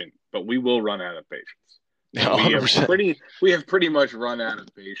patient, but we will run out of patience. We have pretty much run out of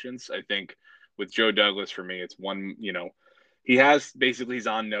patience. I think with Joe Douglas, for me, it's one, he's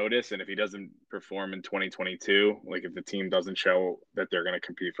on notice. And if he doesn't perform in 2022, like if the team doesn't show that they're going to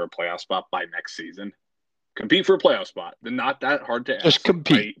compete for a playoff spot by next season, compete for a playoff spot, then not that hard to ask. Just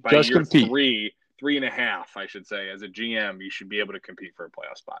compete. By year compete. 3.5, I should say, as a GM, you should be able to compete for a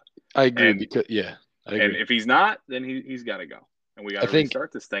playoff spot. I agree. And if he's not, then he's got to go. And we got to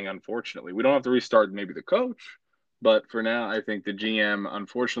restart this thing, unfortunately. We don't have to restart maybe the coach, but for now, I think the GM,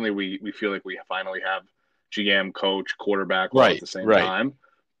 unfortunately, we feel like we finally have GM, coach, quarterback all at the same time.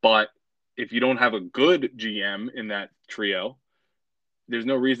 But if you don't have a good GM in that trio, there's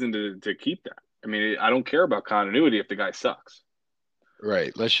no reason to keep that. I mean, I don't care about continuity if the guy sucks.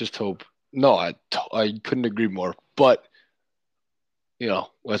 Right. Let's just hope. No, I couldn't agree more. But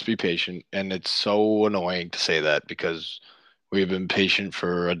let's be patient. And it's so annoying to say that because we've been patient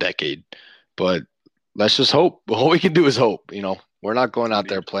for a decade. But let's just hope. All we can do is hope. We're not going out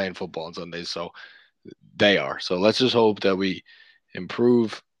there playing football on Sundays, so they are. So let's just hope that we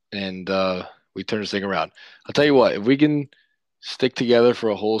improve and we turn this thing around. I'll tell you what, if we can stick together for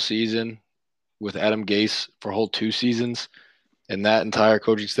a whole season with Adam Gase for a whole 2 seasons and that entire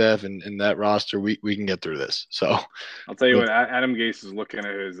coaching staff and that roster, we can get through this. So I'll tell you what, Adam Gase is looking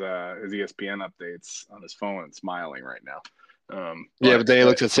at his ESPN updates on his phone and smiling right now. But then he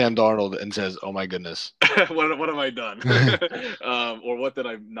looks at Sam Darnold and says, "Oh my goodness, what have I done? Or what did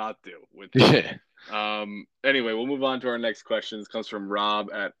I not do?" Anyway, we'll move on to our next question. This comes from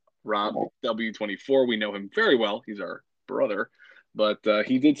Rob at Rob W24. We know him very well. He's our brother, but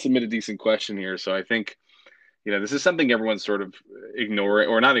he did submit a decent question here. So I think, this is something everyone's sort of ignoring,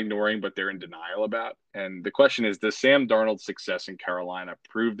 or not ignoring, but they're in denial about. And the question is, does Sam Darnold's success in Carolina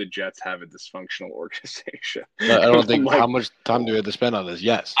prove the Jets have a dysfunctional organization? I don't think how much time do we have to spend on this?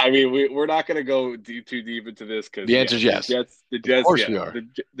 Yes. I mean, we're not going to go too deep into this because the answer is yes. The Jets, of course we are.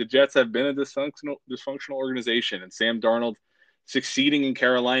 The Jets have been a dysfunctional organization, and Sam Darnold succeeding in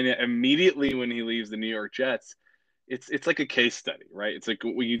Carolina immediately when he leaves the New York Jets. It's like a case study, right? It's like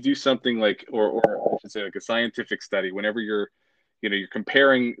when you do something like, or I should say, like a scientific study. Whenever you're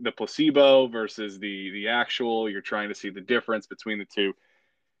comparing the placebo versus the actual, you're trying to see the difference between the two.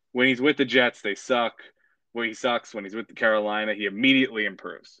 When he's with the Jets, they suck. When he sucks, when he's with Carolina, he immediately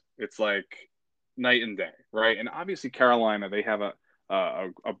improves. It's like night and day, right? And obviously, Carolina, they have a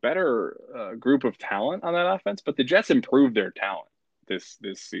better group of talent on that offense, but the Jets improved their talent this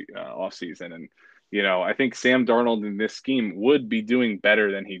offseason, and I think Sam Darnold in this scheme would be doing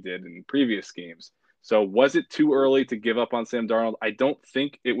better than he did in previous schemes. So was it too early to give up on Sam Darnold? I don't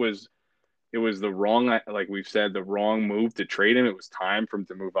think it was. It was the wrong, like we've said, the wrong move to trade him. It was time for him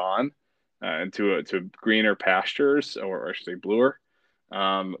to move on to greener pastures, or I should say bluer.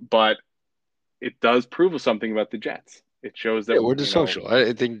 But it does prove something about the Jets. It shows that we're dysfunctional.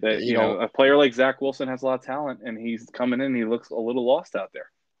 I think that a player like Zach Wilson has a lot of talent, and he's coming in. He looks a little lost out there.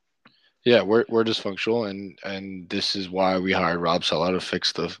 Yeah, we're dysfunctional, and this is why we hired Rob Saleh to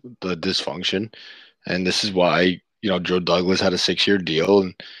fix the dysfunction, and this is why Joe Douglas had a 6-year deal,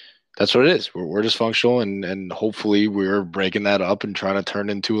 and that's what it is. We're dysfunctional, and hopefully we're breaking that up and trying to turn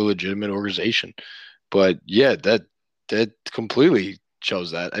into a legitimate organization. But yeah, that completely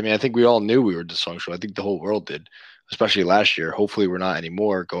shows that. I mean, I think we all knew we were dysfunctional. I think the whole world did, especially last year. Hopefully we're not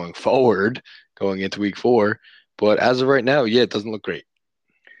anymore going forward, going into week 4. But as of right now, yeah, it doesn't look great.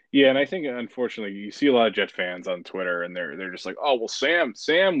 Yeah, and I think unfortunately you see a lot of Jet fans on Twitter, and they're just like, oh well, Sam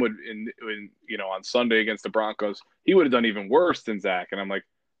would on Sunday against the Broncos, he would have done even worse than Zach, and I'm like,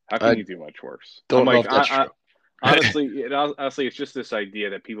 how can you do much worse? Don't know if that's true. Honestly, it's just this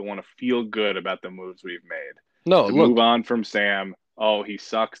idea that people want to feel good about the moves we've made. No, move on from Sam. Oh, he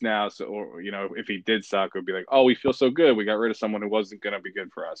sucks now. So, or if he did suck, it would be like, oh, we feel so good. We got rid of someone who wasn't going to be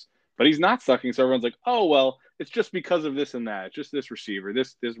good for us. But he's not sucking. So everyone's like, oh, well, it's just because of this and that. It's just this receiver,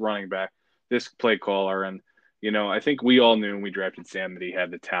 this running back, this play caller. And, I think we all knew when we drafted Sam that he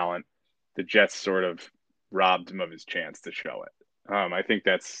had the talent. The Jets sort of robbed him of his chance to show it. I think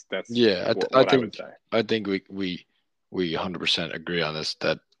that's yeah. what I would say. I think we 100% agree on this.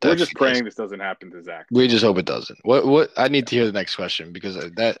 We're just praying this doesn't happen to Zach. We just hope it doesn't. What I need to hear the next question, because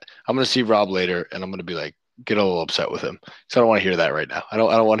I'm going to see Rob later and I'm going to be like, get a little upset with him. So I don't want to hear that right now. I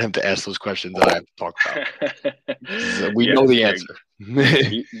don't want him to ask those questions that I have to talk about. So we know the answer.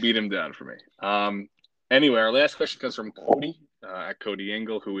 Beat him down for me. Anyway, our last question comes from Cody at Cody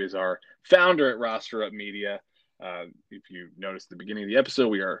Engel, who is our founder at Roster Up Media. If you noticed at the beginning of the episode,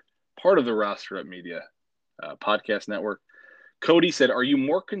 we are part of the Roster Up Media podcast network. Cody said, are you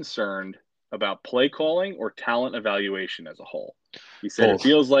more concerned about play calling or talent evaluation as a whole? He said, It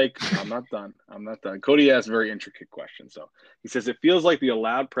feels like I'm not done. Cody asked a very intricate question. So he says, it feels like the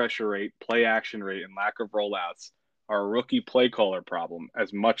allowed pressure rate, play action rate, and lack of rollouts are a rookie play caller problem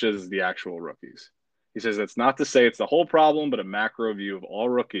as much as the actual rookies. He says, that's not to say it's the whole problem, but a macro view of all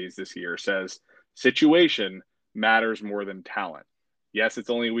rookies this year says situation matters more than talent. Yes,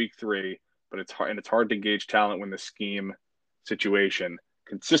 it's only week 3, but it's hard to gauge talent when the scheme situation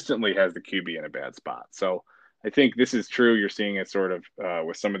consistently has the QB in a bad spot. So I think this is true. You're seeing it sort of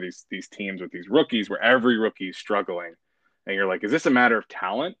with some of these teams with these rookies where every rookie is struggling. And you're like, is this a matter of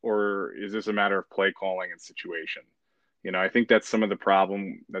talent or is this a matter of play calling and situation? I think that's some of the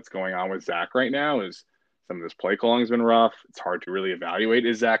problem that's going on with Zach right now is some of this play calling has been rough. It's hard to really evaluate,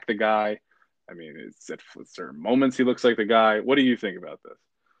 is Zach the guy? I mean, it's at certain moments he looks like the guy. What do you think about this?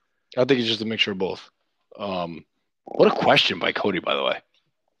 I think it's just a mixture of both. What a question by Cody, by the way.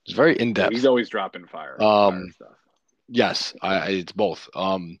 It's very in depth. He's always dropping fire stuff. Yes, it's both.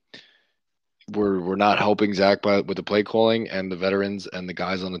 We're not helping Zach with the play calling, and the veterans and the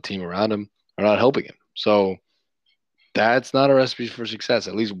guys on the team around him are not helping him. So that's not a recipe for success.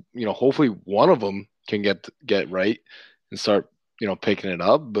 At least, hopefully one of them can get right and start, picking it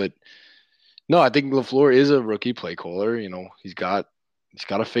up. But no, I think LaFleur is a rookie play caller. He's got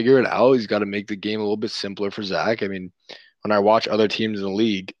to figure it out. He's got to make the game a little bit simpler for Zach. I mean, when I watch other teams in the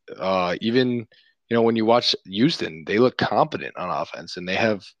league, even when you watch Houston, they look competent on offense, and they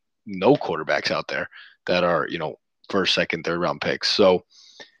have no quarterbacks out there that are first, second, third round picks. So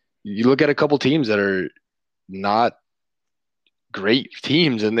you look at a couple teams that are not great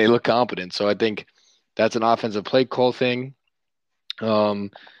teams, and they look competent. So I think that's an offensive play call thing.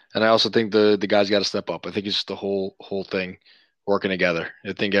 And I also think the guys got to step up. I think it's just the whole thing working together.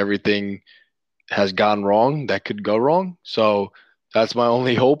 I think everything has gone wrong that could go wrong. So that's my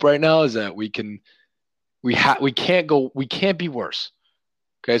only hope right now, is that we can't be worse.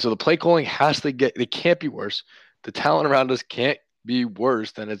 Okay, so the play calling it can't be worse. The talent around us can't be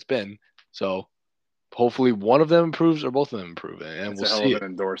worse than it's been. So hopefully one of them improves or both of them improve, and we'll see. An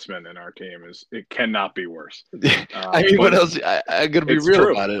endorsement in our team is it cannot be worse. I mean, what else? I'm gonna be real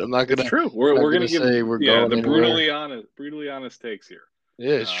about it. I'm not gonna. It's true. We're gonna say we're going the brutally honest takes here.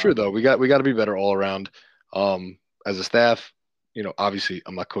 Yeah, it's true though. We got to be better all around. As a staff, obviously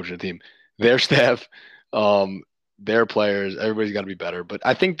I'm not coaching the team. Their staff, their players, everybody's got to be better. But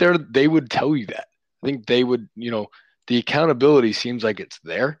I think they would tell you that. I think they would. The accountability seems like it's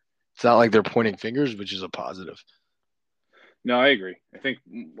there. It's not like they're pointing fingers, which is a positive. No, I agree. I think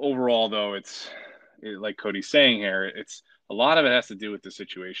overall, though, it's like Cody's saying here, it's a lot of it has to do with the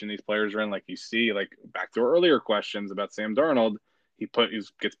situation these players are in. Like you see, like back to our earlier questions about Sam Darnold, he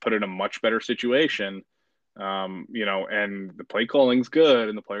gets put in a much better situation, and the play calling's good,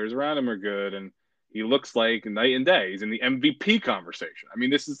 and the players around him are good, and he looks like night and day. He's in the MVP conversation. I mean,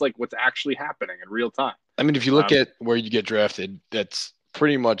 this is like what's actually happening in real time. I mean, if you look at where you get drafted, that's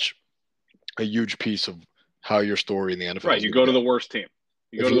pretty much a huge piece of how your story in the NFL. Right, you go to the worst team.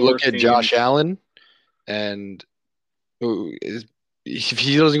 If you look at Josh Allen, and if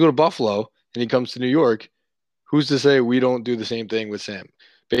he doesn't go to Buffalo and he comes to New York, who's to say we don't do the same thing with Sam?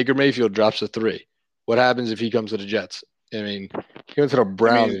 Baker Mayfield drops to 3. What happens if he comes to the Jets? I mean, he went to the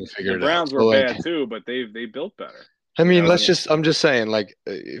Browns and figured it out. The Browns were bad too, but they built better. I mean, I'm just saying, like,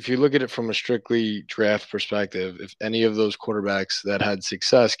 if you look at it from a strictly draft perspective, if any of those quarterbacks that had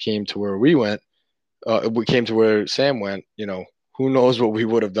success came to where we came to where Sam went, who knows what we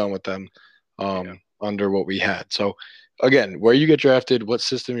would have done with them under what we had. So, again, where you get drafted, what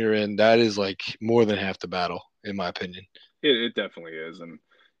system you're in, that is like more than half the battle, in my opinion. It definitely is. And,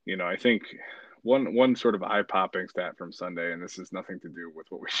 I think one sort of eye-popping stat from Sunday, and this has nothing to do with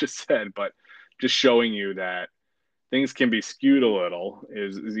what we just said, but just showing you that things can be skewed a little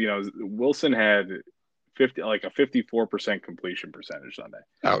is Wilson had a 54% completion percentage Sunday.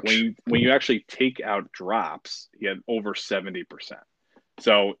 Ouch. When you actually take out drops, he had over 70%.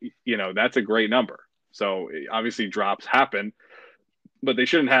 So, that's a great number. So obviously drops happen, but they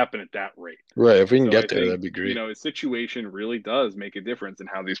shouldn't happen at that rate. Right. If we can get there, that'd be great. A situation really does make a difference in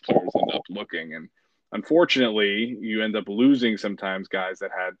how these players end up looking. And unfortunately, you end up losing sometimes guys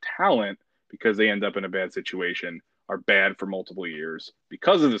that had talent because they end up in a bad situation, are bad for multiple years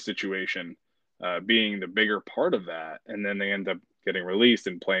because of the situation being the bigger part of that. And then they end up getting released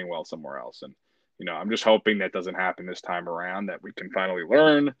and playing well somewhere else. And, I'm just hoping that doesn't happen this time around, that we can finally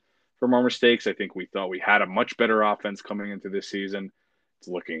learn from our mistakes. I think we thought we had a much better offense coming into this season. It's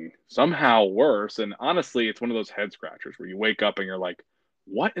looking somehow worse. And honestly, it's one of those head scratchers where you wake up and you're like,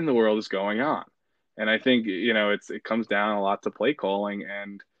 what in the world is going on? And I think, it comes down a lot to play calling.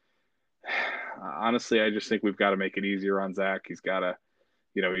 And honestly, I just think we've got to make it easier on Zach. He's got to,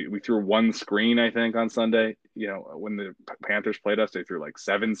 we threw one screen, I think, on Sunday. When the Panthers played us, they threw like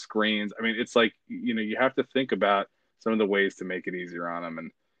 7 screens. I mean, it's like, you have to think about some of the ways to make it easier on them.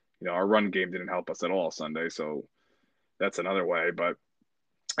 And, our run game didn't help us at all Sunday. So that's another way. But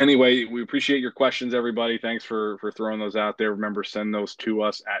anyway, we appreciate your questions, everybody. Thanks for throwing those out there. Remember, send those to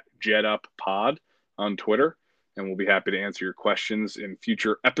us at JetUpPod on Twitter, and we'll be happy to answer your questions in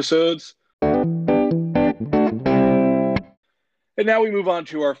future episodes. And now we move on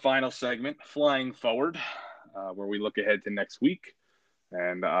to our final segment, Flying Forward, where we look ahead to next week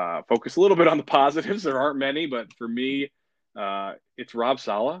and focus a little bit on the positives. There aren't many, but for me, it's Rob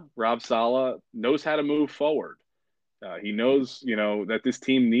Saleh. Rob Saleh knows how to move forward. He knows, that this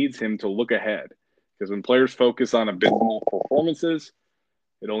team needs him to look ahead, because when players focus on abysmal performances,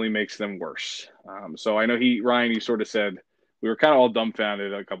 it only makes them worse. So I know Ryan, you sort of said we were kind of all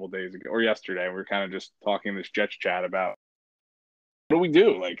dumbfounded a couple of days ago or yesterday. We were kind of just talking this Jets chat about what do we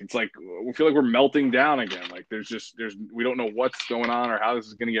do? Like, it's like we feel like we're melting down again. Like we don't know what's going on or how this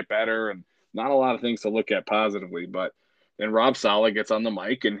is going to get better, and not a lot of things to look at positively. But then Rob Saleh gets on the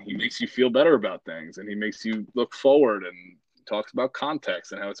mic and he makes you feel better about things, and he makes you look forward and talks about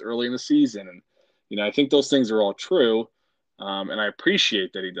context and how it's early in the season. And, I think those things are all true. And I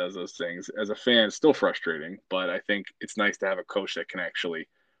appreciate that he does those things. As a fan, it's still frustrating, but I think it's nice to have a coach that can actually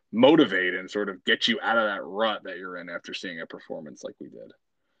motivate and sort of get you out of that rut that you're in after seeing a performance like we did.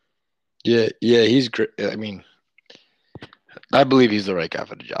 Yeah, he's great. I mean, I believe he's the right guy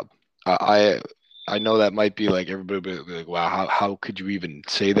for the job. I know that might be like everybody be like, wow, how could you even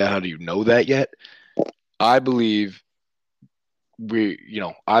say that? How do you know that yet? I believe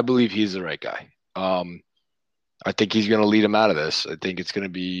I believe he's the right guy. I think he's going to lead him out of this. I think it's going to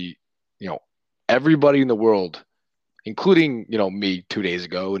be, everybody in the world, including, me 2 days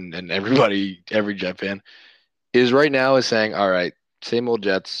ago and everybody, every Jet fan is right now is saying, all right, same old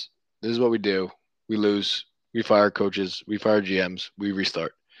Jets. This is what we do. We lose. We fire coaches. We fire GMs. We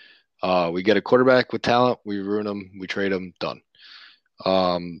restart. We get a quarterback with talent. We ruin him. We trade him. Done.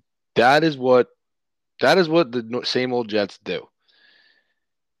 That is what the same old Jets do.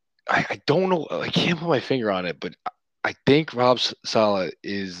 I don't know. I can't put my finger on it, but I think Rob Saleh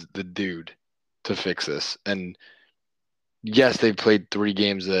is the dude to fix this. And yes, they've played 3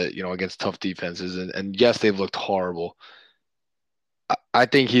 games that, against tough defenses, and yes, they've looked horrible. I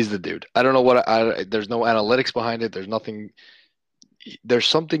think he's the dude. I don't know there's no analytics behind it. There's nothing. There's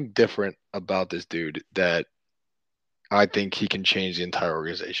something different about this dude that I think he can change the entire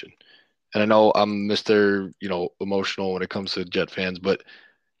organization. And I know I'm Mr. Emotional when it comes to Jet fans, but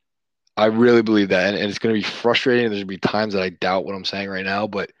I really believe that. And it's going to be frustrating. There's going to be times that I doubt what I'm saying right now,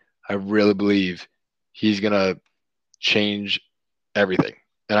 but I really believe he's going to change everything.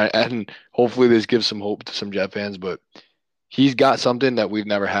 And hopefully this gives some hope to some Jet fans, but he's got something that we've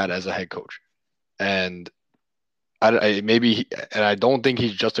never had as a head coach. And I don't think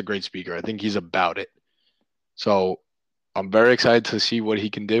he's just a great speaker. I think he's about it. So I'm very excited to see what he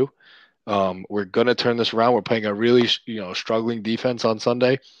can do. We're going to turn this around. We're playing a really, struggling defense on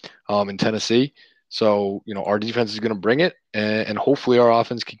Sunday in Tennessee. So, our defense is going to bring it, and hopefully our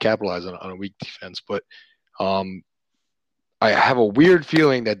offense can capitalize on a weak defense. But I have a weird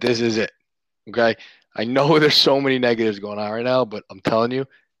feeling that this is it. Okay. I know there's so many negatives going on right now, but I'm telling you,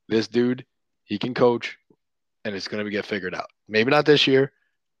 this dude, he can coach, and it's going to get figured out. Maybe not this year,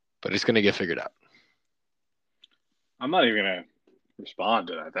 but it's going to get figured out. I'm not even going to respond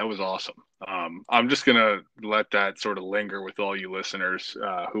to that. That was awesome. I'm just going to let that sort of linger with all you listeners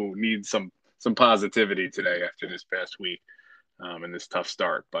who need some positivity today after this past week and this tough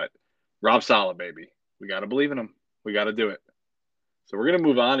start. But Rob Saleh, baby. We got to believe in him. We got to do it. So we're going to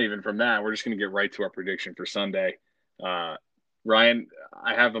move on even from that. We're just going to get right to our prediction for Sunday. Ryan,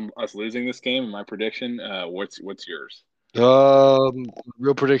 I have us losing this game in my prediction. What's yours?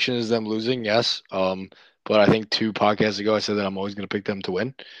 Real prediction is them losing, yes. But I think 2 podcasts ago I said that I'm always going to pick them to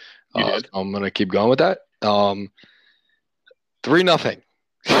win. You did. So I'm going to keep going with that. 3-0.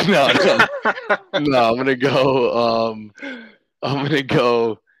 No, I'm going to go. I'm going to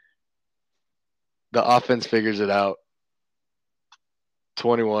go. The offense figures it out.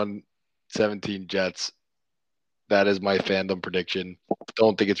 21-17 Jets. That is my fandom prediction.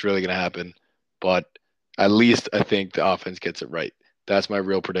 Don't think it's really going to happen, but at least I think the offense gets it right. That's my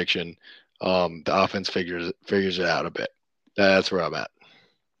real prediction. The offense figures it out a bit. That's where I'm at.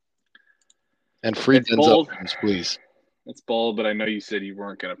 And free Denzel, please. It's bold, but I know you said you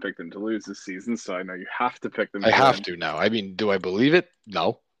weren't going to pick them to lose this season, so I know you have to pick them. I have to now. I mean, do I believe it?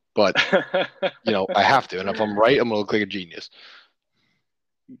 No, but I have to. And if I'm right, I'm going to look like a genius.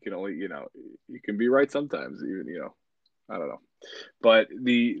 You can only, you can be right sometimes, even, I don't know. But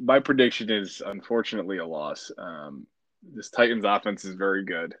my prediction is unfortunately a loss. This Titans offense is very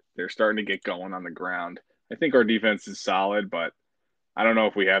good. They're starting to get going on the ground. I think our defense is solid, but I don't know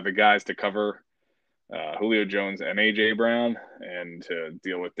if we have the guys to cover Julio Jones and A.J. Brown and to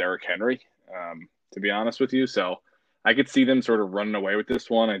deal with Derrick Henry, to be honest with you. So I could see them sort of running away with this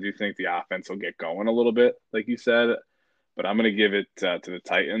one. I do think the offense will get going a little bit, like you said. But I'm going to give it to the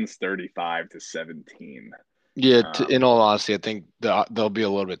Titans 35-17. Yeah, in all honesty, I think there'll be a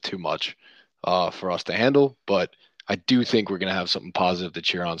little bit too much for us to handle. But I do think we're going to have something positive to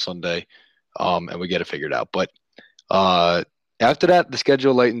cheer on Sunday, and we get it figured out. But after that, the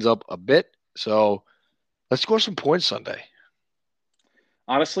schedule lightens up a bit. So Let's score some points Sunday.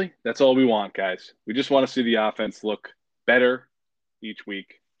 Honestly, that's all we want, guys. We just want to see the offense look better each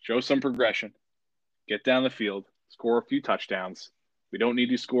week, show some progression, get down the field, score a few touchdowns. We don't need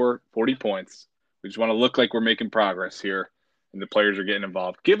to score 40 points. We just want to look like we're making progress here and the players are getting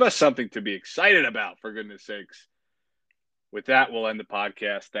involved. Give us something to be excited about, for goodness sakes. With that, we'll end the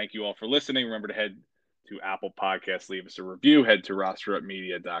podcast. Thank you all for listening. Remember to head to Apple Podcasts, leave us a review. Head to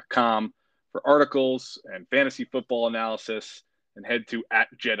rosterupmedia.com for articles and fantasy football analysis. And head to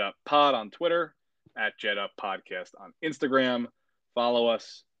 @JetUpPod on Twitter, @JetUpPodcast on Instagram. Follow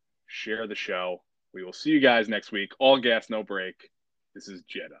us, share the show. We will see you guys next week. All gas, no break. This is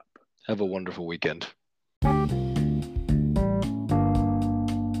Jet Up. Have a wonderful weekend.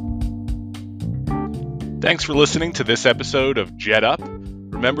 Thanks for listening to this episode of Jet Up.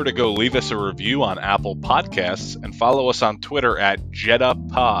 Remember to go leave us a review on Apple Podcasts and follow us on Twitter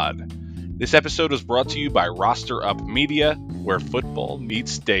 @JetUpPod. This episode was brought to you by Roster Up Media, where football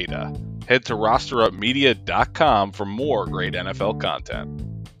meets data. Head to rosterupmedia.com for more great NFL content.